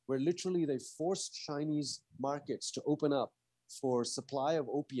War, where literally they forced Chinese markets to open up for supply of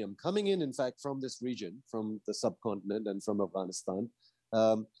opium coming in fact, from this region, from the subcontinent and from Afghanistan.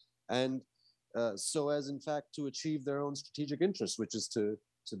 So as, in fact, to achieve their own strategic interests, which is to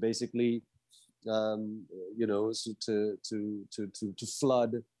basically, so to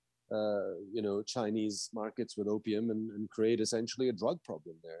flood, Chinese markets with opium and create essentially a drug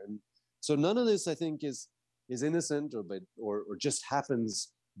problem there. And so none of this, I think, is innocent or just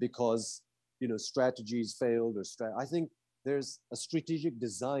happens because, strategies failed I think there's a strategic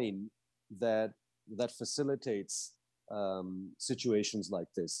design that facilitates situations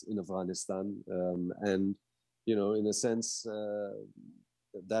like this in Afghanistan, and in a sense,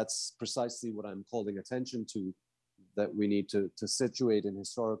 that's precisely what I'm calling attention to. That we need to situate in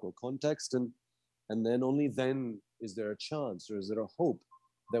historical context, and then only then is there a chance, or is there a hope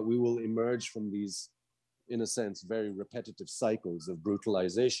that we will emerge from these, in a sense, very repetitive cycles of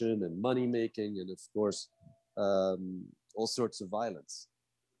brutalization and money making, and of course, all sorts of violence.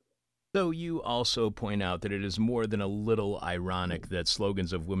 So you also point out that it is more than a little ironic that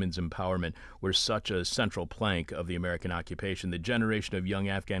slogans of women's empowerment were such a central plank of the American occupation. The generation of young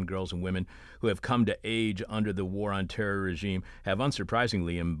Afghan girls and women who have come to age under the war on terror regime have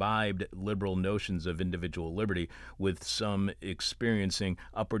unsurprisingly imbibed liberal notions of individual liberty, with some experiencing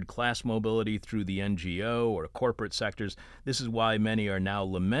upward class mobility through the NGO or corporate sectors. This is why many are now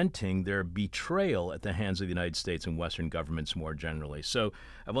lamenting their betrayal at the hands of the United States and Western governments more generally. So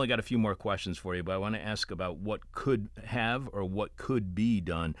I've only got a few more questions for you, but I want to ask about what could have or what could be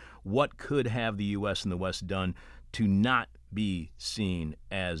done. What could have the U.S. and the West done to not be seen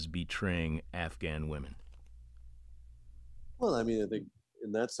as betraying Afghan women? Well, I mean, I think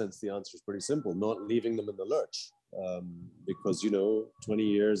in that sense, the answer is pretty simple: not leaving them in the lurch. Because, 20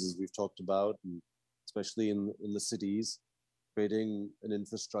 years, as we've talked about, and especially in the cities, creating an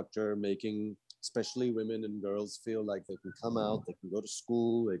infrastructure, making especially women and girls feel like they can come out, they can go to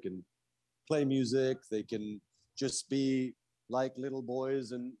school, they can play music, they can just be like little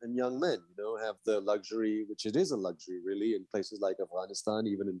boys and young men, have the luxury, which it is a luxury really in places like Afghanistan,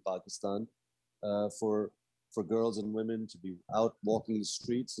 even in Pakistan, for girls and women to be out walking the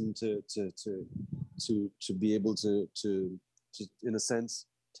streets and to be able to in a sense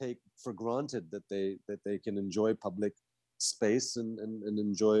take for granted that they can enjoy public space and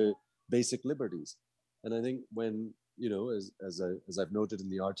enjoy basic liberties. And I think when as I've noted in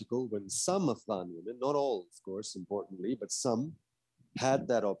the article, when some Afghan women, not all, of course, importantly, but some had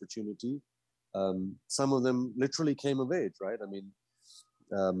that opportunity, some of them literally came of age, right? I mean,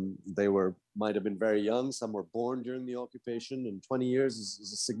 they might have been very young. Some were born during the occupation, and 20 years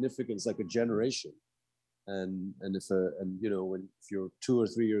is a significant, it's like a generation. And if you're 2 or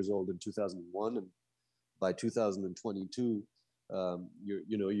 3 years old in 2001, and by 2022,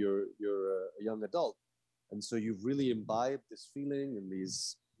 you're a young adult. And so you've really imbibed this feeling and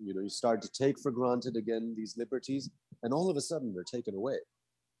these, you start to take for granted again these liberties, and all of a sudden they're taken away.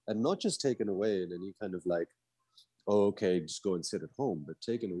 And not just taken away in any kind of like, oh, okay, just go and sit at home, but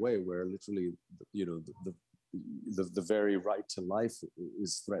taken away where literally, the very right to life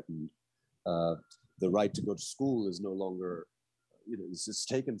is threatened. The right to go to school is no longer, it's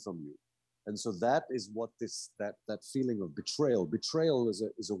taken from you. And so that is what that feeling of betrayal. Betrayal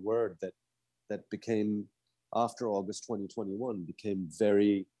is a word that became, after August 2021, became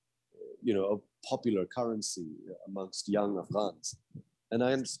very, a popular currency amongst young Afghans. And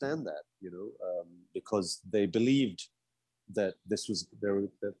I understand that, because they believed that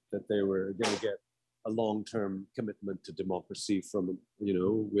that they were going to get a long-term commitment to democracy from,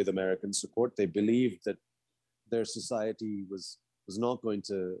 with American support. They believed that their society was not going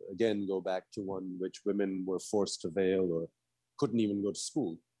to, again, go back to one which women were forced to veil or couldn't even go to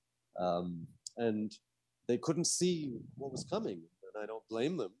school. And they couldn't see what was coming. And I don't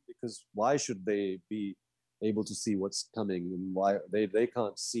blame them, because why should they be able to see what's coming, and why they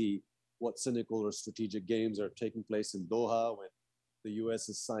can't see what cynical or strategic games are taking place in Doha when the US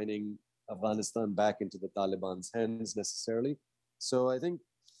is signing Afghanistan back into the Taliban's hands necessarily. So I think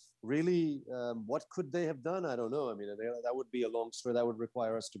really, what could they have done? I don't know. I mean, that would be a long story. That would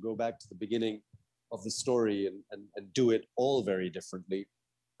require us to go back to the beginning of the story and do it all very differently.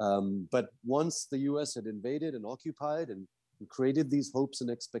 But once the US had invaded and occupied and created these hopes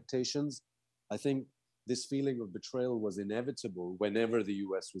and expectations, I think this feeling of betrayal was inevitable whenever the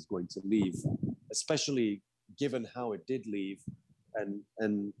US was going to leave, especially given how it did leave. And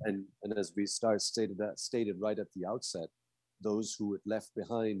as we stated right at the outset, those who it left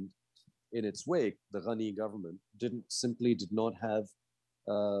behind in its wake, the Ghani government, did not have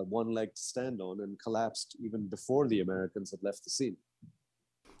one leg to stand on, and collapsed even before the Americans had left the scene.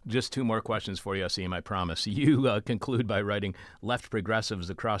 Just two more questions for you, Aasim, I promise. You conclude by writing, left progressives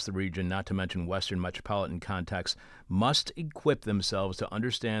across the region, not to mention Western metropolitan contexts, must equip themselves to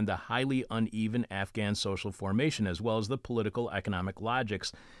understand the highly uneven Afghan social formation, as well as the political economic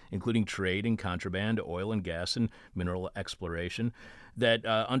logics, including trade and contraband, oil and gas and mineral exploration, that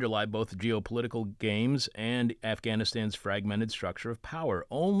underlie both geopolitical games and Afghanistan's fragmented structure of power.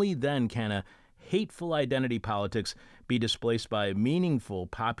 Only then can a hateful identity politics be displaced by a meaningful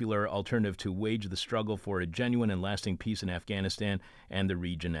popular alternative to wage the struggle for a genuine and lasting peace in Afghanistan and the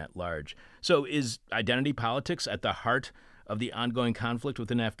region at large. So is identity politics at the heart of the ongoing conflict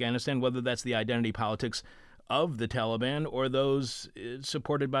within Afghanistan, whether that's the identity politics of the Taliban or those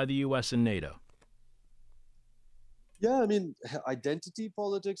supported by the U.S. and NATO? Yeah, I mean, identity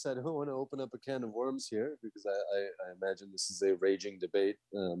politics, I don't want to open up a can of worms here, because I imagine this is a raging debate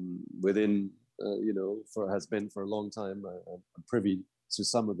within, has been for a long time. I'm privy to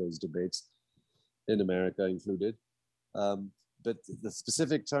some of those debates, in America included. But the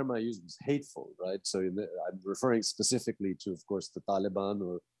specific term I used was hateful, right? So I'm referring specifically to, of course, the Taliban,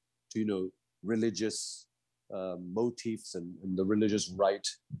 or to, religious motifs and the religious right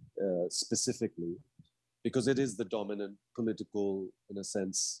specifically, because it is the dominant political, in a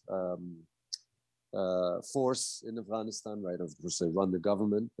sense, force in Afghanistan, right? Of course, they run the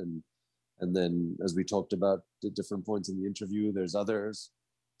government, and then, as we talked about at different points in the interview, there's others,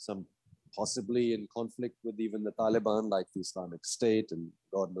 some possibly in conflict with even the Taliban, like the Islamic State, and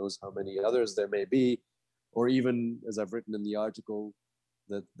God knows how many others there may be, or even, as I've written in the article,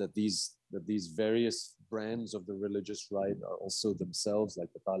 that these various brands of the religious right are also themselves, like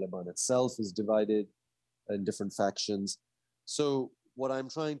the Taliban itself is divided in different factions. So what I'm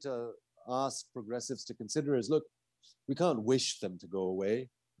trying to ask progressives to consider is, look, we can't wish them to go away.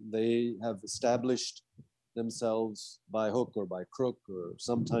 They have established themselves by hook or by crook, or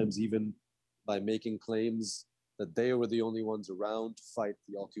sometimes even by making claims that they were the only ones around to fight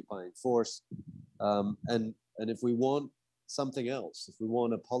the occupying force. And if we want something else, if we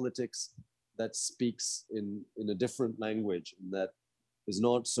want a politics that speaks in a different language and that is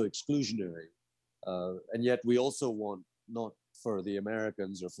not so exclusionary, and yet we also want not for the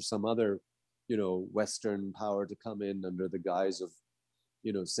Americans or for some other, Western power to come in under the guise of,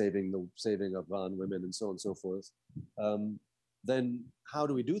 saving Afghan women and so on and so forth. Then how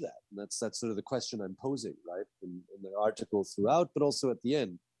do we do that? And that's sort of the question I'm posing, right, in the article throughout, but also at the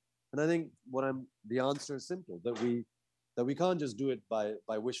end. And I think the answer is simple, that we can't just do it by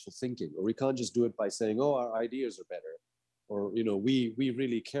wishful thinking, or we can't just do it by saying, oh, our ideas are better, or we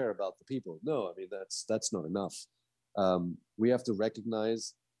really care about the people. No, I mean that's not enough. We have to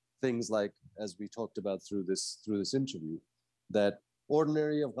recognize things like, as we talked about through this interview, that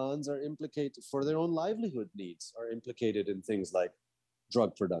ordinary Afghans are implicated for their own livelihood needs, are implicated in things like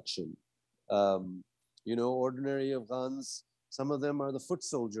drug production. Ordinary Afghans, some of them are the foot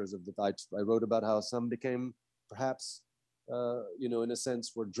soldiers of the. I wrote about how some became perhaps, in a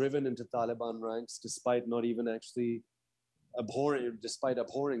sense, were driven into Taliban ranks despite not even actually despite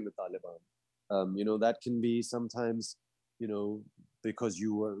abhorring the Taliban. That can be sometimes, because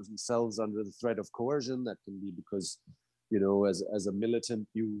you were themselves under the threat of coercion. That can be because, as a militant,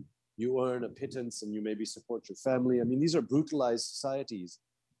 you earn a pittance and you maybe support your family. I mean, these are brutalized societies.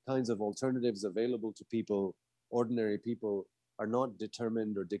 Kinds of alternatives available to people, ordinary people, are not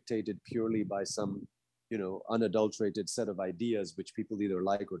determined or dictated purely by some, unadulterated set of ideas which people either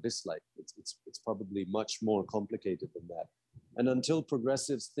like or dislike. It's probably much more complicated than that. And until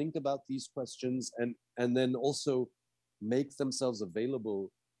progressives think about these questions and then also make themselves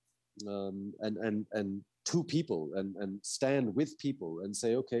available, and to people and stand with people and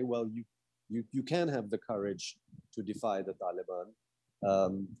say, okay, well, you can have the courage to defy the Taliban.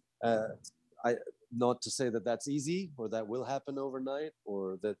 Not to say that that's easy or that will happen overnight,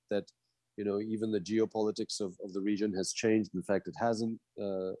 or that even the geopolitics of the region has changed. In fact, it hasn't.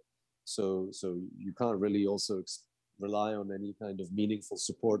 So you can't really also rely on any kind of meaningful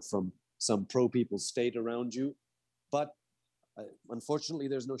support from some pro-people state around you. But unfortunately,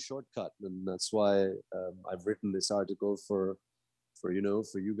 there's no shortcut, and that's why I've written this article for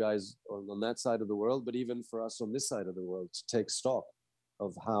you guys on that side of the world, but even for us on this side of the world, to take stock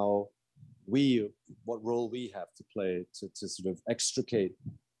of what role we have to play to sort of extricate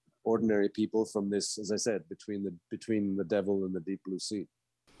ordinary people from this, as I said, between the devil and the deep blue sea.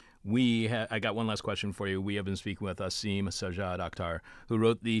 I got one last question for you. We have been speaking with Aasim Sajjad Akhtar, who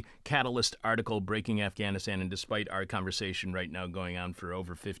wrote the Catlyst article, Breaking Afghanistan. And despite our conversation right now going on for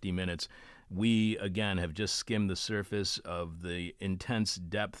over 50 minutes, we, again, have just skimmed the surface of the intense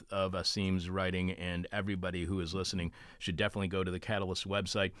depth of Aasim's writing, and everybody who is listening should definitely go to the Catlyst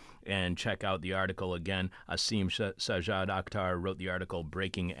website and check out the article. Again, Aasim Sajjad Akhtar wrote the article,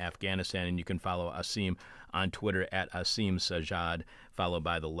 Breaking Afghanistan, and you can follow Aasim on Twitter at Aasim Sajjad, followed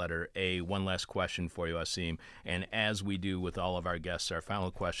by the letter A. One last question for you, Aasim, and as we do with all of our guests, our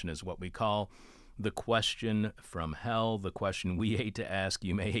final question is what we call the question from hell, the question we hate to ask,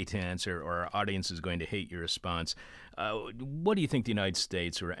 you may hate to answer, or our audience is going to hate your response. What do you think the United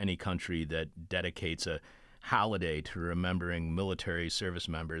States or any country that dedicates a holiday to remembering military service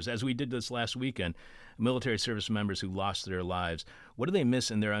members, as we did this last weekend, military service members who lost their lives, what do they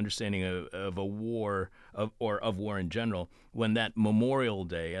miss in their understanding of a war, or of war in general, when that Memorial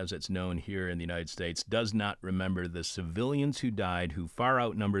Day, as it's known here in the United States, does not remember the civilians who died, who far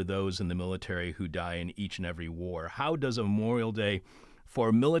outnumber those in the military who die in each and every war? How does a Memorial Day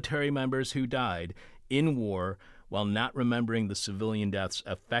for military members who died in war, while not remembering the civilian deaths,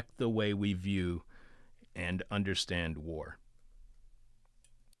 affect the way we view and understand war?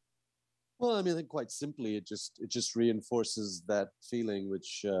 Well, I mean, I think quite simply, it just reinforces that feeling,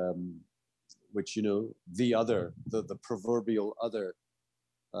 which the other, the proverbial other,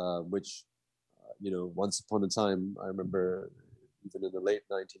 which once upon a time, I remember even in the late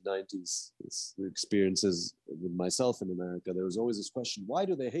 1990s, the experiences with myself in America, there was always this question: why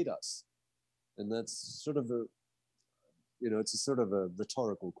do they hate us? And that's sort of it's a sort of a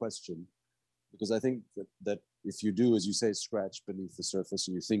rhetorical question, because I think that if you do, as you say, scratch beneath the surface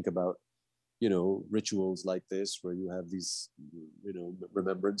and you think about, rituals like this, where you have these,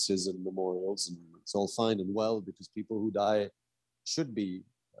 remembrances and memorials, and it's all fine and well because people who die should be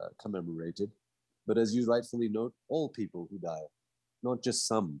commemorated. But as you rightfully note, all people who die, not just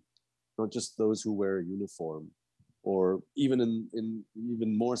some, not just those who wear a uniform, or even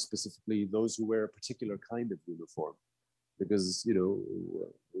even more specifically, those who wear a particular kind of uniform. Because,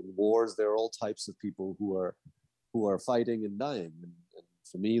 wars, there are all types of people who are fighting and dying. And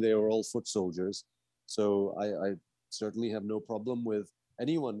for me, they were all foot soldiers. So I certainly have no problem with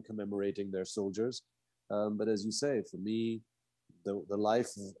anyone commemorating their soldiers. But as you say, for me, the life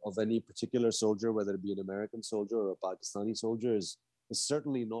of any particular soldier, whether it be an American soldier or a Pakistani soldier, is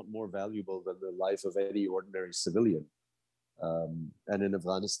certainly not more valuable than the life of any ordinary civilian. And in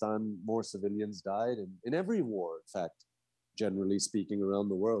Afghanistan, more civilians died in every war, in fact, generally speaking, around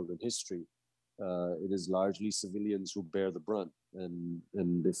the world in history. It is largely civilians who bear the brunt. And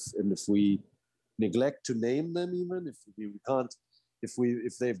if we neglect to name them, even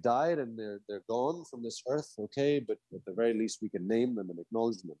if they've died and they're gone from this earth, okay, but at the very least we can name them and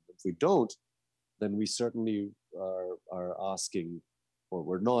acknowledge them. If we don't, then we certainly are asking, or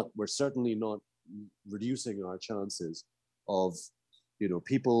we're certainly not reducing our chances of,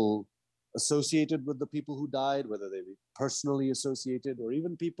 people associated with the people who died, whether they be personally associated or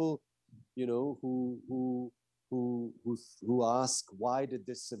even people, who ask, why did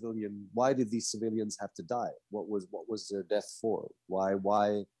these civilians have to die? What was their death for? Why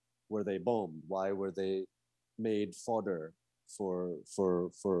were they bombed? Why were they made fodder for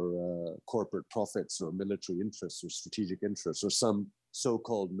corporate profits or military interests or strategic interests or some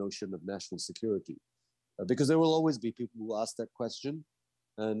so-called notion of national security? Because there will always be people who ask that question.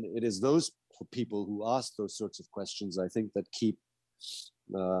 And it is those people who ask those sorts of questions, I think, that keep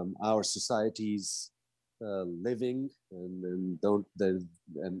our societies living and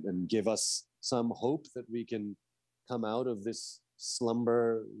give us some hope that we can come out of this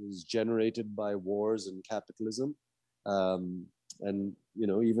slumber is generated by wars and capitalism. And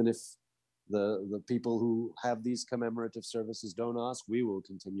even if the people who have these commemorative services don't ask, we will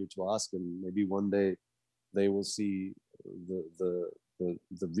continue to ask, and maybe one day they will see the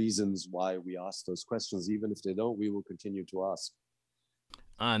reasons why we ask those questions. Even if they don't, we will continue to ask.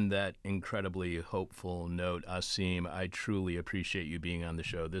 On that incredibly hopeful note, Aasim, I truly appreciate you being on the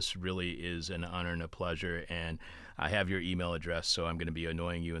show. This really is an honor and a pleasure, and I have your email address, so I'm going to be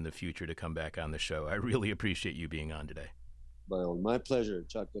annoying you in the future to come back on the show. I really appreciate you being on today. Well, my pleasure,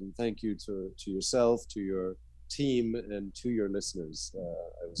 Chuck, and thank you to yourself, to your team, and to your listeners.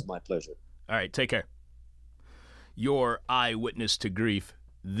 It was my pleasure. All right, take care. Your eyewitness to grief,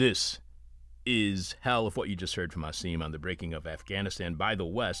 this is hell. Of what you just heard from Aasim on the breaking of Afghanistan by the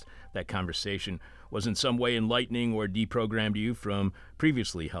West, that conversation was in some way enlightening or deprogrammed you from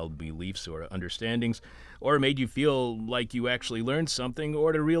previously held beliefs or understandings, or made you feel like you actually learned something,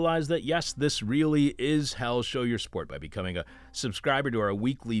 or to realize that, yes, this really is hell, show your support by becoming a subscriber to our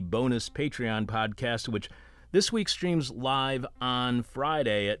weekly bonus Patreon podcast, which this week streams live on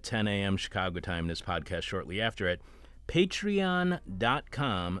Friday at 10 a.m. Chicago time, this podcast shortly after it.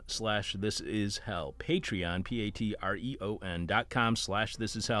 Patreon.com/thisishell. Patreon,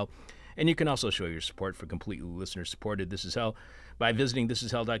 Patreon.com/thisishell. And you can also show your support for completely listener-supported This Is Hell by visiting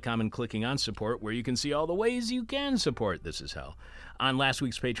thisishell.com and clicking on support, where you can see all the ways you can support This Is Hell. On last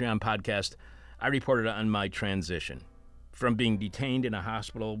week's Patreon podcast, I reported on my transition from being detained in a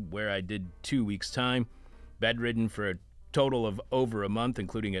hospital where I did 2 weeks' time, bedridden for a total of over a month,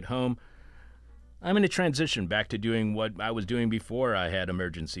 including at home. I'm in a transition back to doing what I was doing before I had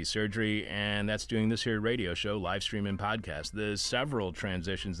emergency surgery, and that's doing this here radio show, live stream, and podcast. The several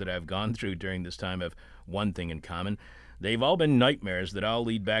transitions that I've gone through during this time have one thing in common. They've all been nightmares that all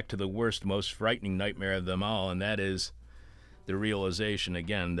lead back to the worst, most frightening nightmare of them all, and that is the realization,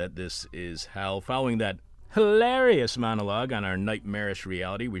 again, that this is hell. Following that hilarious monologue on our nightmarish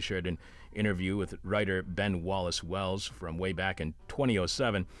reality, we shared an interview with writer Ben Wallace Wells from way back in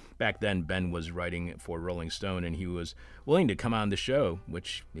 2007. Back then, Ben was writing for Rolling Stone, and he was willing to come on the show,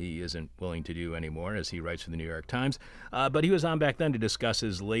 which he isn't willing to do anymore, as he writes for the New York Times. But he was on back then to discuss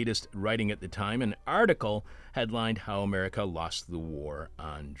his latest writing at the time, an article headlined How America Lost the War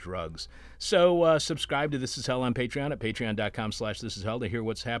on Drugs. So subscribe to This Is Hell on Patreon at patreon.com/thisishell to hear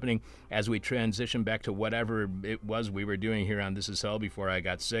what's happening as we transition back to whatever it was we were doing here on This Is Hell before I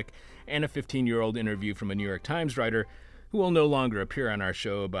got sick, and a 15-year-old interview from a New York Times writer who will no longer appear on our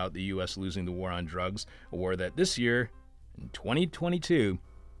show about the U.S. losing the war on drugs, a war that this year, in 2022,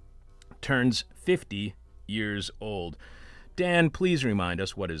 turns 50 years old. Dan, please remind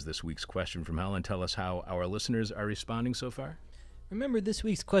us, what is this week's question from hell, and tell us how our listeners are responding so far? Remember, this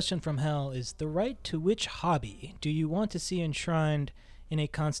week's question from hell is, the right to which hobby do you want to see enshrined in a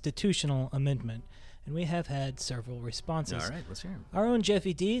constitutional amendment? And we have had several responses. All right, let's hear them. Our own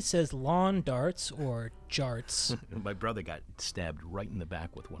Jeffy D says lawn darts or jarts. My brother got stabbed right in the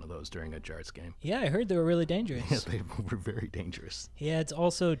back with one of those during a jarts game. Yeah, I heard they were really dangerous. Yeah, they were very dangerous. He adds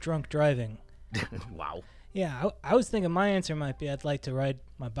also drunk driving. Wow. Yeah, I was thinking my answer might be I'd like to ride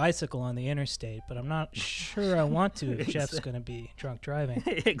my bicycle on the interstate, but I'm not sure I want to if Jeff's going to be drunk driving.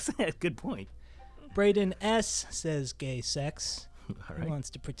 Exactly. Good point. Braden S. says gay sex. All He right. wants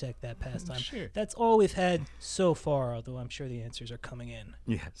to protect that pastime. Sure. That's all we've had so far, although I'm sure the answers are coming in.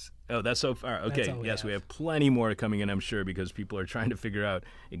 Yes. Oh, that's so far. Okay. all we Yes, we have. have plenty more coming in, I'm sure, because people are trying to figure out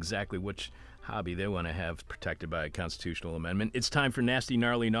exactly which hobby they want to have protected by a constitutional amendment. It's time for nasty,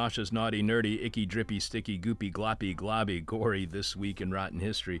 gnarly, nauseous, naughty, nerdy, icky, drippy, sticky, goopy, gloppy, globby, gory this week in Rotten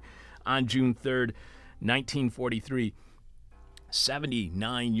History. On June 3rd, 1943,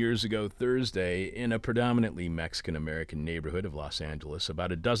 79 years ago Thursday, in a predominantly Mexican-American neighborhood of Los Angeles,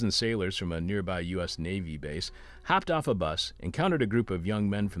 about a dozen sailors from a nearby U.S. Navy base hopped off a bus, encountered a group of young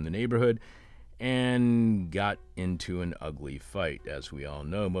men from the neighborhood, and got into an ugly fight. As we all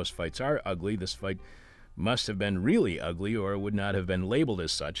know, most fights are ugly. This fight must have been really ugly or would not have been labeled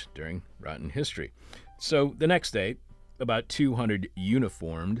as such during Rotten History. So the next day, about 200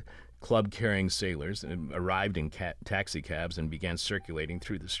 uniformed, club-carrying sailors arrived in taxi cabs and began circulating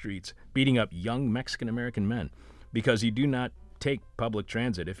through the streets, beating up young Mexican-American men. Because you do not take public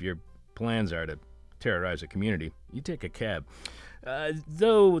transit if your plans are to terrorize a community. You take a cab.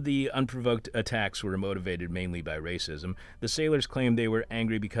 Though the unprovoked attacks were motivated mainly by racism, the sailors claimed they were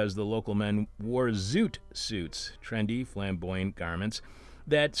angry because the local men wore zoot suits, trendy, flamboyant garments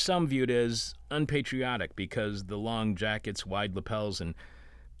that some viewed as unpatriotic because the long jackets, wide lapels, and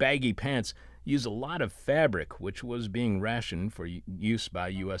baggy pants use a lot of fabric, which was being rationed for use by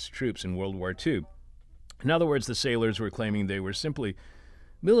U.S. troops in World War II. In other words, the sailors were claiming they were simply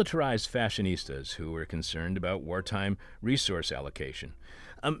militarized fashionistas who were concerned about wartime resource allocation.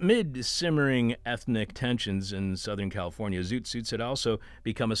 Amid simmering ethnic tensions in Southern California, zoot suits had also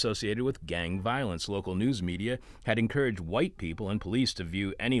become associated with gang violence. Local news media had encouraged white people and police to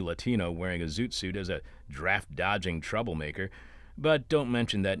view any Latino wearing a zoot suit as a draft-dodging troublemaker. But don't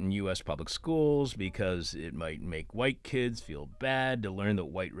mention that in U.S. public schools because it might make white kids feel bad to learn that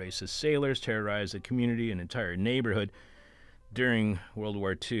white racist sailors terrorized a community and entire neighborhood during World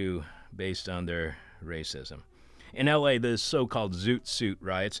War II based on their racism. In L.A., the so-called zoot suit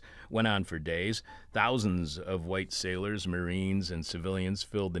riots went on for days. Thousands of white sailors, Marines, and civilians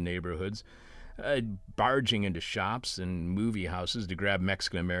filled the neighborhoods, barging into shops and movie houses to grab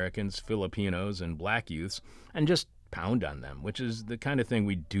Mexican Americans, Filipinos, and black youths and just pound on them, which is the kind of thing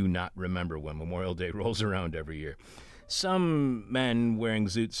we do not remember when Memorial Day rolls around every year. Some men wearing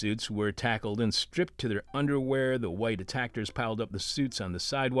zoot suits were tackled and stripped to their underwear. The white attackers piled up the suits on the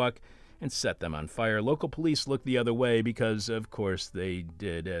sidewalk and set them on fire. Local police looked the other way because, of course, they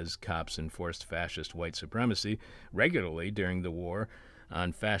did, as cops enforced fascist white supremacy regularly during the war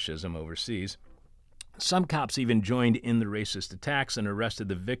on fascism overseas. Some cops even joined in the racist attacks and arrested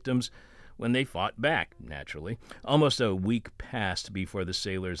the victims when they fought back, naturally. Almost a week passed before the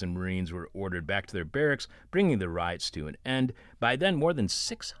sailors and Marines were ordered back to their barracks, bringing the riots to an end. By then, more than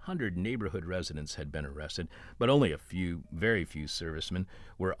 600 neighborhood residents had been arrested, but only very few servicemen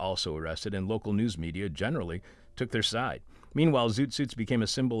were also arrested, and local news media generally took their side. Meanwhile, zoot suits became a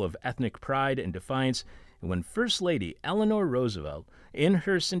symbol of ethnic pride and defiance, and when First Lady Eleanor Roosevelt, in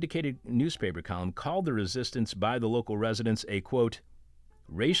her syndicated newspaper column, called the resistance by the local residents a, quote,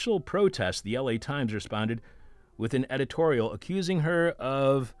 racial protest, the LA Times responded with an editorial accusing her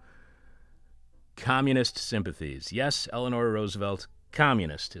of communist sympathies. Yes, Eleanor Roosevelt,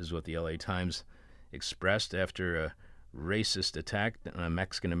 communist, is what the LA Times expressed after a racist attack on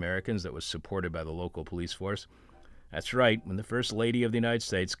Mexican Americans that was supported by the local police force. That's right, when the First Lady of the United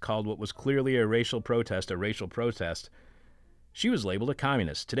States called what was clearly a racial protest, she was labeled a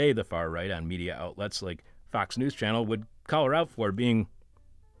communist. Today, the far right on media outlets like Fox News Channel would call her out for being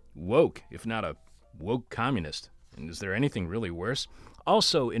woke, if not a woke communist. And is there anything really worse?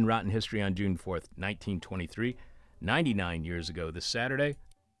 Also in Rotten History on June 4th, 1923, 99 years ago this Saturday,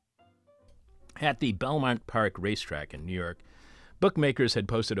 at the Belmont Park racetrack in New York, bookmakers had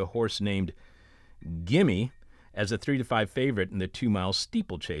posted a horse named Gimme as a 3-5 favorite in the 2-mile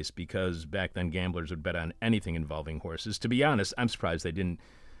steeplechase because back then gamblers would bet on anything involving horses. To be honest, I'm surprised they didn't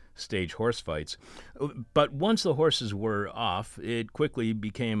stage horse fights. But once the horses were off, it quickly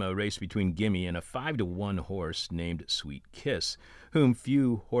became a race between Gimme and a 5-1 horse named Sweet Kiss, whom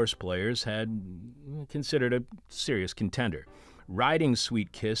few horse players had considered a serious contender. Riding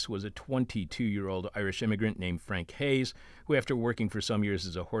Sweet Kiss was a 22-year-old Irish immigrant named Frank Hayes, who after working for some years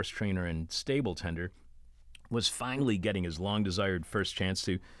as a horse trainer and stable tender, was finally getting his long-desired first chance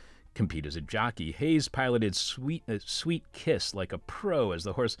to compete as a jockey. Hayes piloted Sweet Kiss like a pro as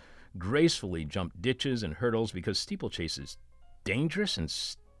the horse gracefully jumped ditches and hurdles because steeplechase is dangerous and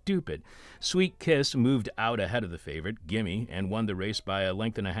stupid. Sweet Kiss moved out ahead of the favorite, Gimme, and won the race by a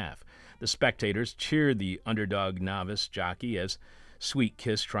length and a half. The spectators cheered the underdog novice jockey as Sweet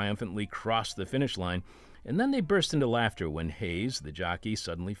Kiss triumphantly crossed the finish line, and then they burst into laughter when Hayes, the jockey,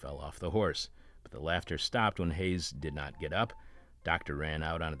 suddenly fell off the horse. But the laughter stopped when Hayes did not get up. Doctor ran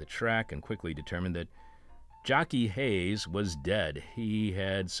out onto the track and quickly determined that Jockey Hayes was dead. He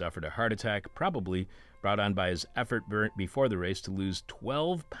had suffered a heart attack, probably brought on by his effort before the race to lose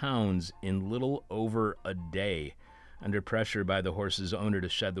 12 pounds in little over a day. Under pressure by the horse's owner to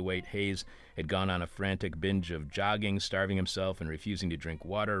shed the weight, Hayes had gone on a frantic binge of jogging, starving himself and refusing to drink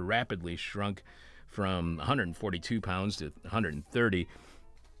water, rapidly shrunk from 142 pounds to 130.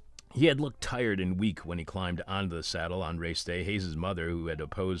 He had looked tired and weak when he climbed onto the saddle on race day. Hayes' mother, who had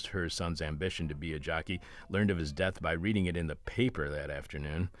opposed her son's ambition to be a jockey, learned of his death by reading it in the paper that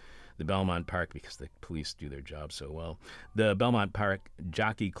afternoon. The Belmont Park, because the police do their job so well, the Belmont Park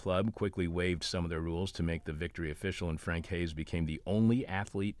Jockey Club quickly waived some of their rules to make the victory official, and Frank Hayes became the only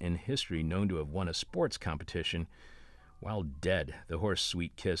athlete in history known to have won a sports competition while dead. The horse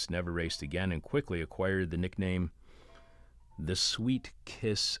Sweet Kiss never raced again and quickly acquired the nickname the Sweet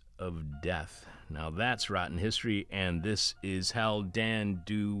Kiss of Death. Now that's rotten history, and This Is Hell. Dan,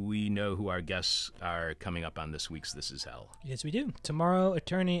 do we know who our guests are coming up on this week's This Is Hell? Yes, we do. Tomorrow,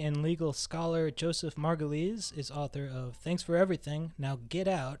 attorney and legal scholar Joseph Margulies is author of Thanks for Everything, Now Get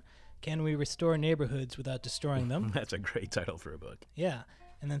Out. Can we restore neighborhoods without destroying them? That's a great title for a book. Yeah.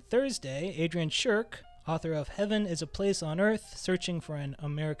 And then Thursday, Adrian Shirk, author of Heaven is a Place on Earth, Searching for an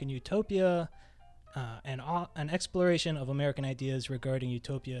American Utopia, an exploration of American ideas regarding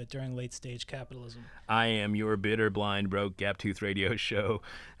utopia during late-stage capitalism. I am your bitter, blind, broke, gap-toothed radio show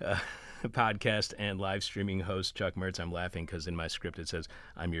podcast and live streaming host, Chuck Mertz. I'm laughing because in my script it says,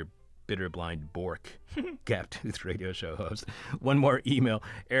 I'm your bitter, blind, bork, gap-toothed radio show host. One more email.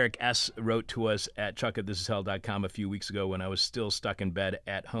 Eric S. wrote to us at chuck@thisishell.com a few weeks ago when I was still stuck in bed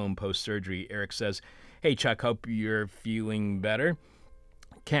at home post-surgery. Eric says, hey, Chuck, hope you're feeling better.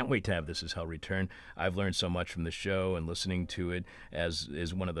 Can't wait to have This Is Hell return. I've learned so much from the show, and listening to it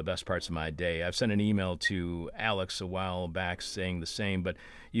is one of the best parts of my day. I've sent an email to Alex a while back saying the same, but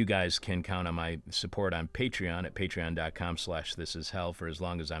you guys can count on my support on Patreon at patreon.com/thisishell for as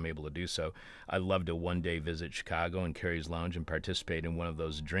long as I'm able to do so. I'd love to one day visit Chicago and Carrie's Lounge and participate in one of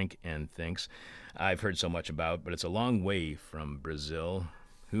those drink and things I've heard so much about, but it's a long way from Brazil.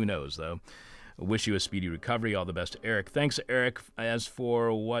 Who knows, though? Wish you a speedy recovery. All the best, Eric. Thanks, Eric. As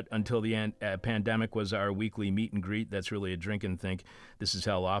for what until the pandemic was our weekly meet and greet, that's really a drink and think. This is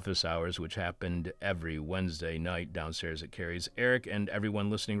Hell office hours, which happened every Wednesday night downstairs at Carrie's. Eric and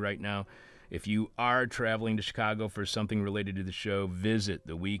everyone listening right now, if you are traveling to Chicago for something related to the show, visit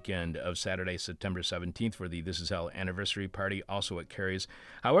the weekend of Saturday, September 17th for the This Is Hell anniversary party, also at Carrie's.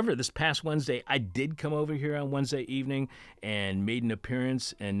 However, this past Wednesday, I did come over here on Wednesday evening and made an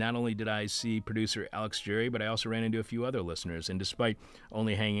appearance, and not only did I see producer Alex Jerry, but I also ran into a few other listeners, and despite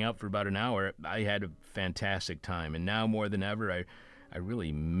only hanging out for about an hour, I had a fantastic time, and now more than ever, I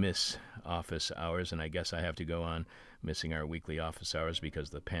really miss office hours, and I guess I have to go on missing our weekly office hours because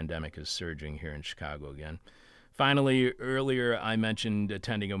the pandemic is surging here in Chicago again. Finally, earlier I mentioned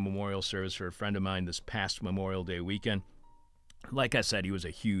attending a memorial service for a friend of mine this past Memorial Day weekend. Like I said, he was a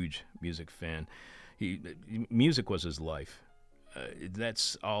huge music fan. Music was his life.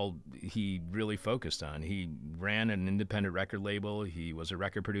 That's all he really focused on. He ran an independent record label. He was a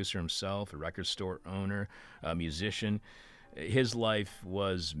record producer himself, a record store owner, a musician. His life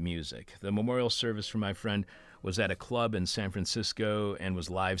was music. The memorial service for my friend was at a club in San Francisco and was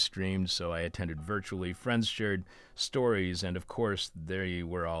live streamed, so I attended virtually. Friends shared stories, and of course, they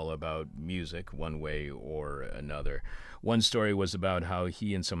were all about music, one way or another. One story was about how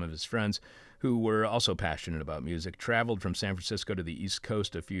he and some of his friends, who were also passionate about music, traveled from San Francisco to the East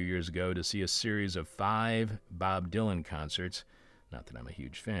Coast a few years ago to see a series of 5 Bob Dylan concerts. Not that I'm a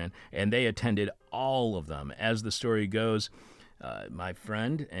huge fan, and they attended all of them. As the story goes, my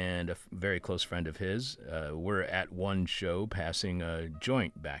friend and a very close friend of his were at one show passing a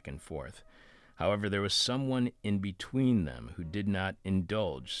joint back and forth. However, there was someone in between them who did not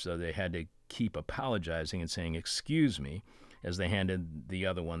indulge, so they had to keep apologizing and saying, "Excuse me," as they handed the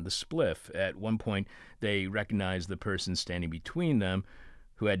other one the spliff. At one point, they recognized the person standing between them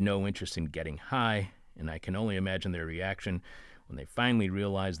who had no interest in getting high, and I can only imagine their reaction when they finally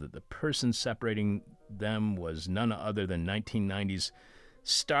realized that the person separating them was none other than 1990's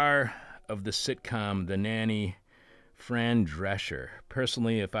star of the sitcom The Nanny, Fran Drescher.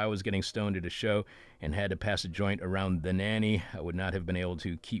 Personally, if I was getting stoned at a show and had to pass a joint around The Nanny, I would not have been able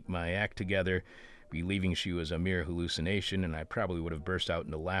to keep my act together believing she was a mere hallucination, and I probably would have burst out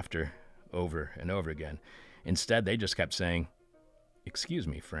into laughter over and over again. Instead, they just kept saying, "Excuse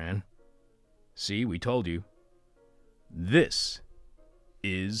me, Fran. See, we told you. This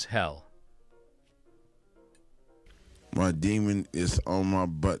is hell." My demon is on my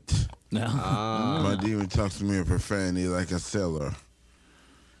butt. My demon talks to me in profanity like a sailor.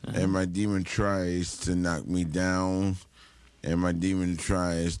 And my demon tries to knock me down. And my demon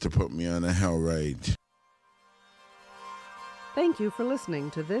tries to put me on a hell ride. Thank you for listening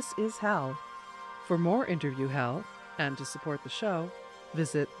to This Is Hell. For more Interview Hell and to support the show,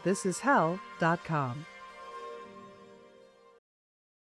 visit thisishell.com.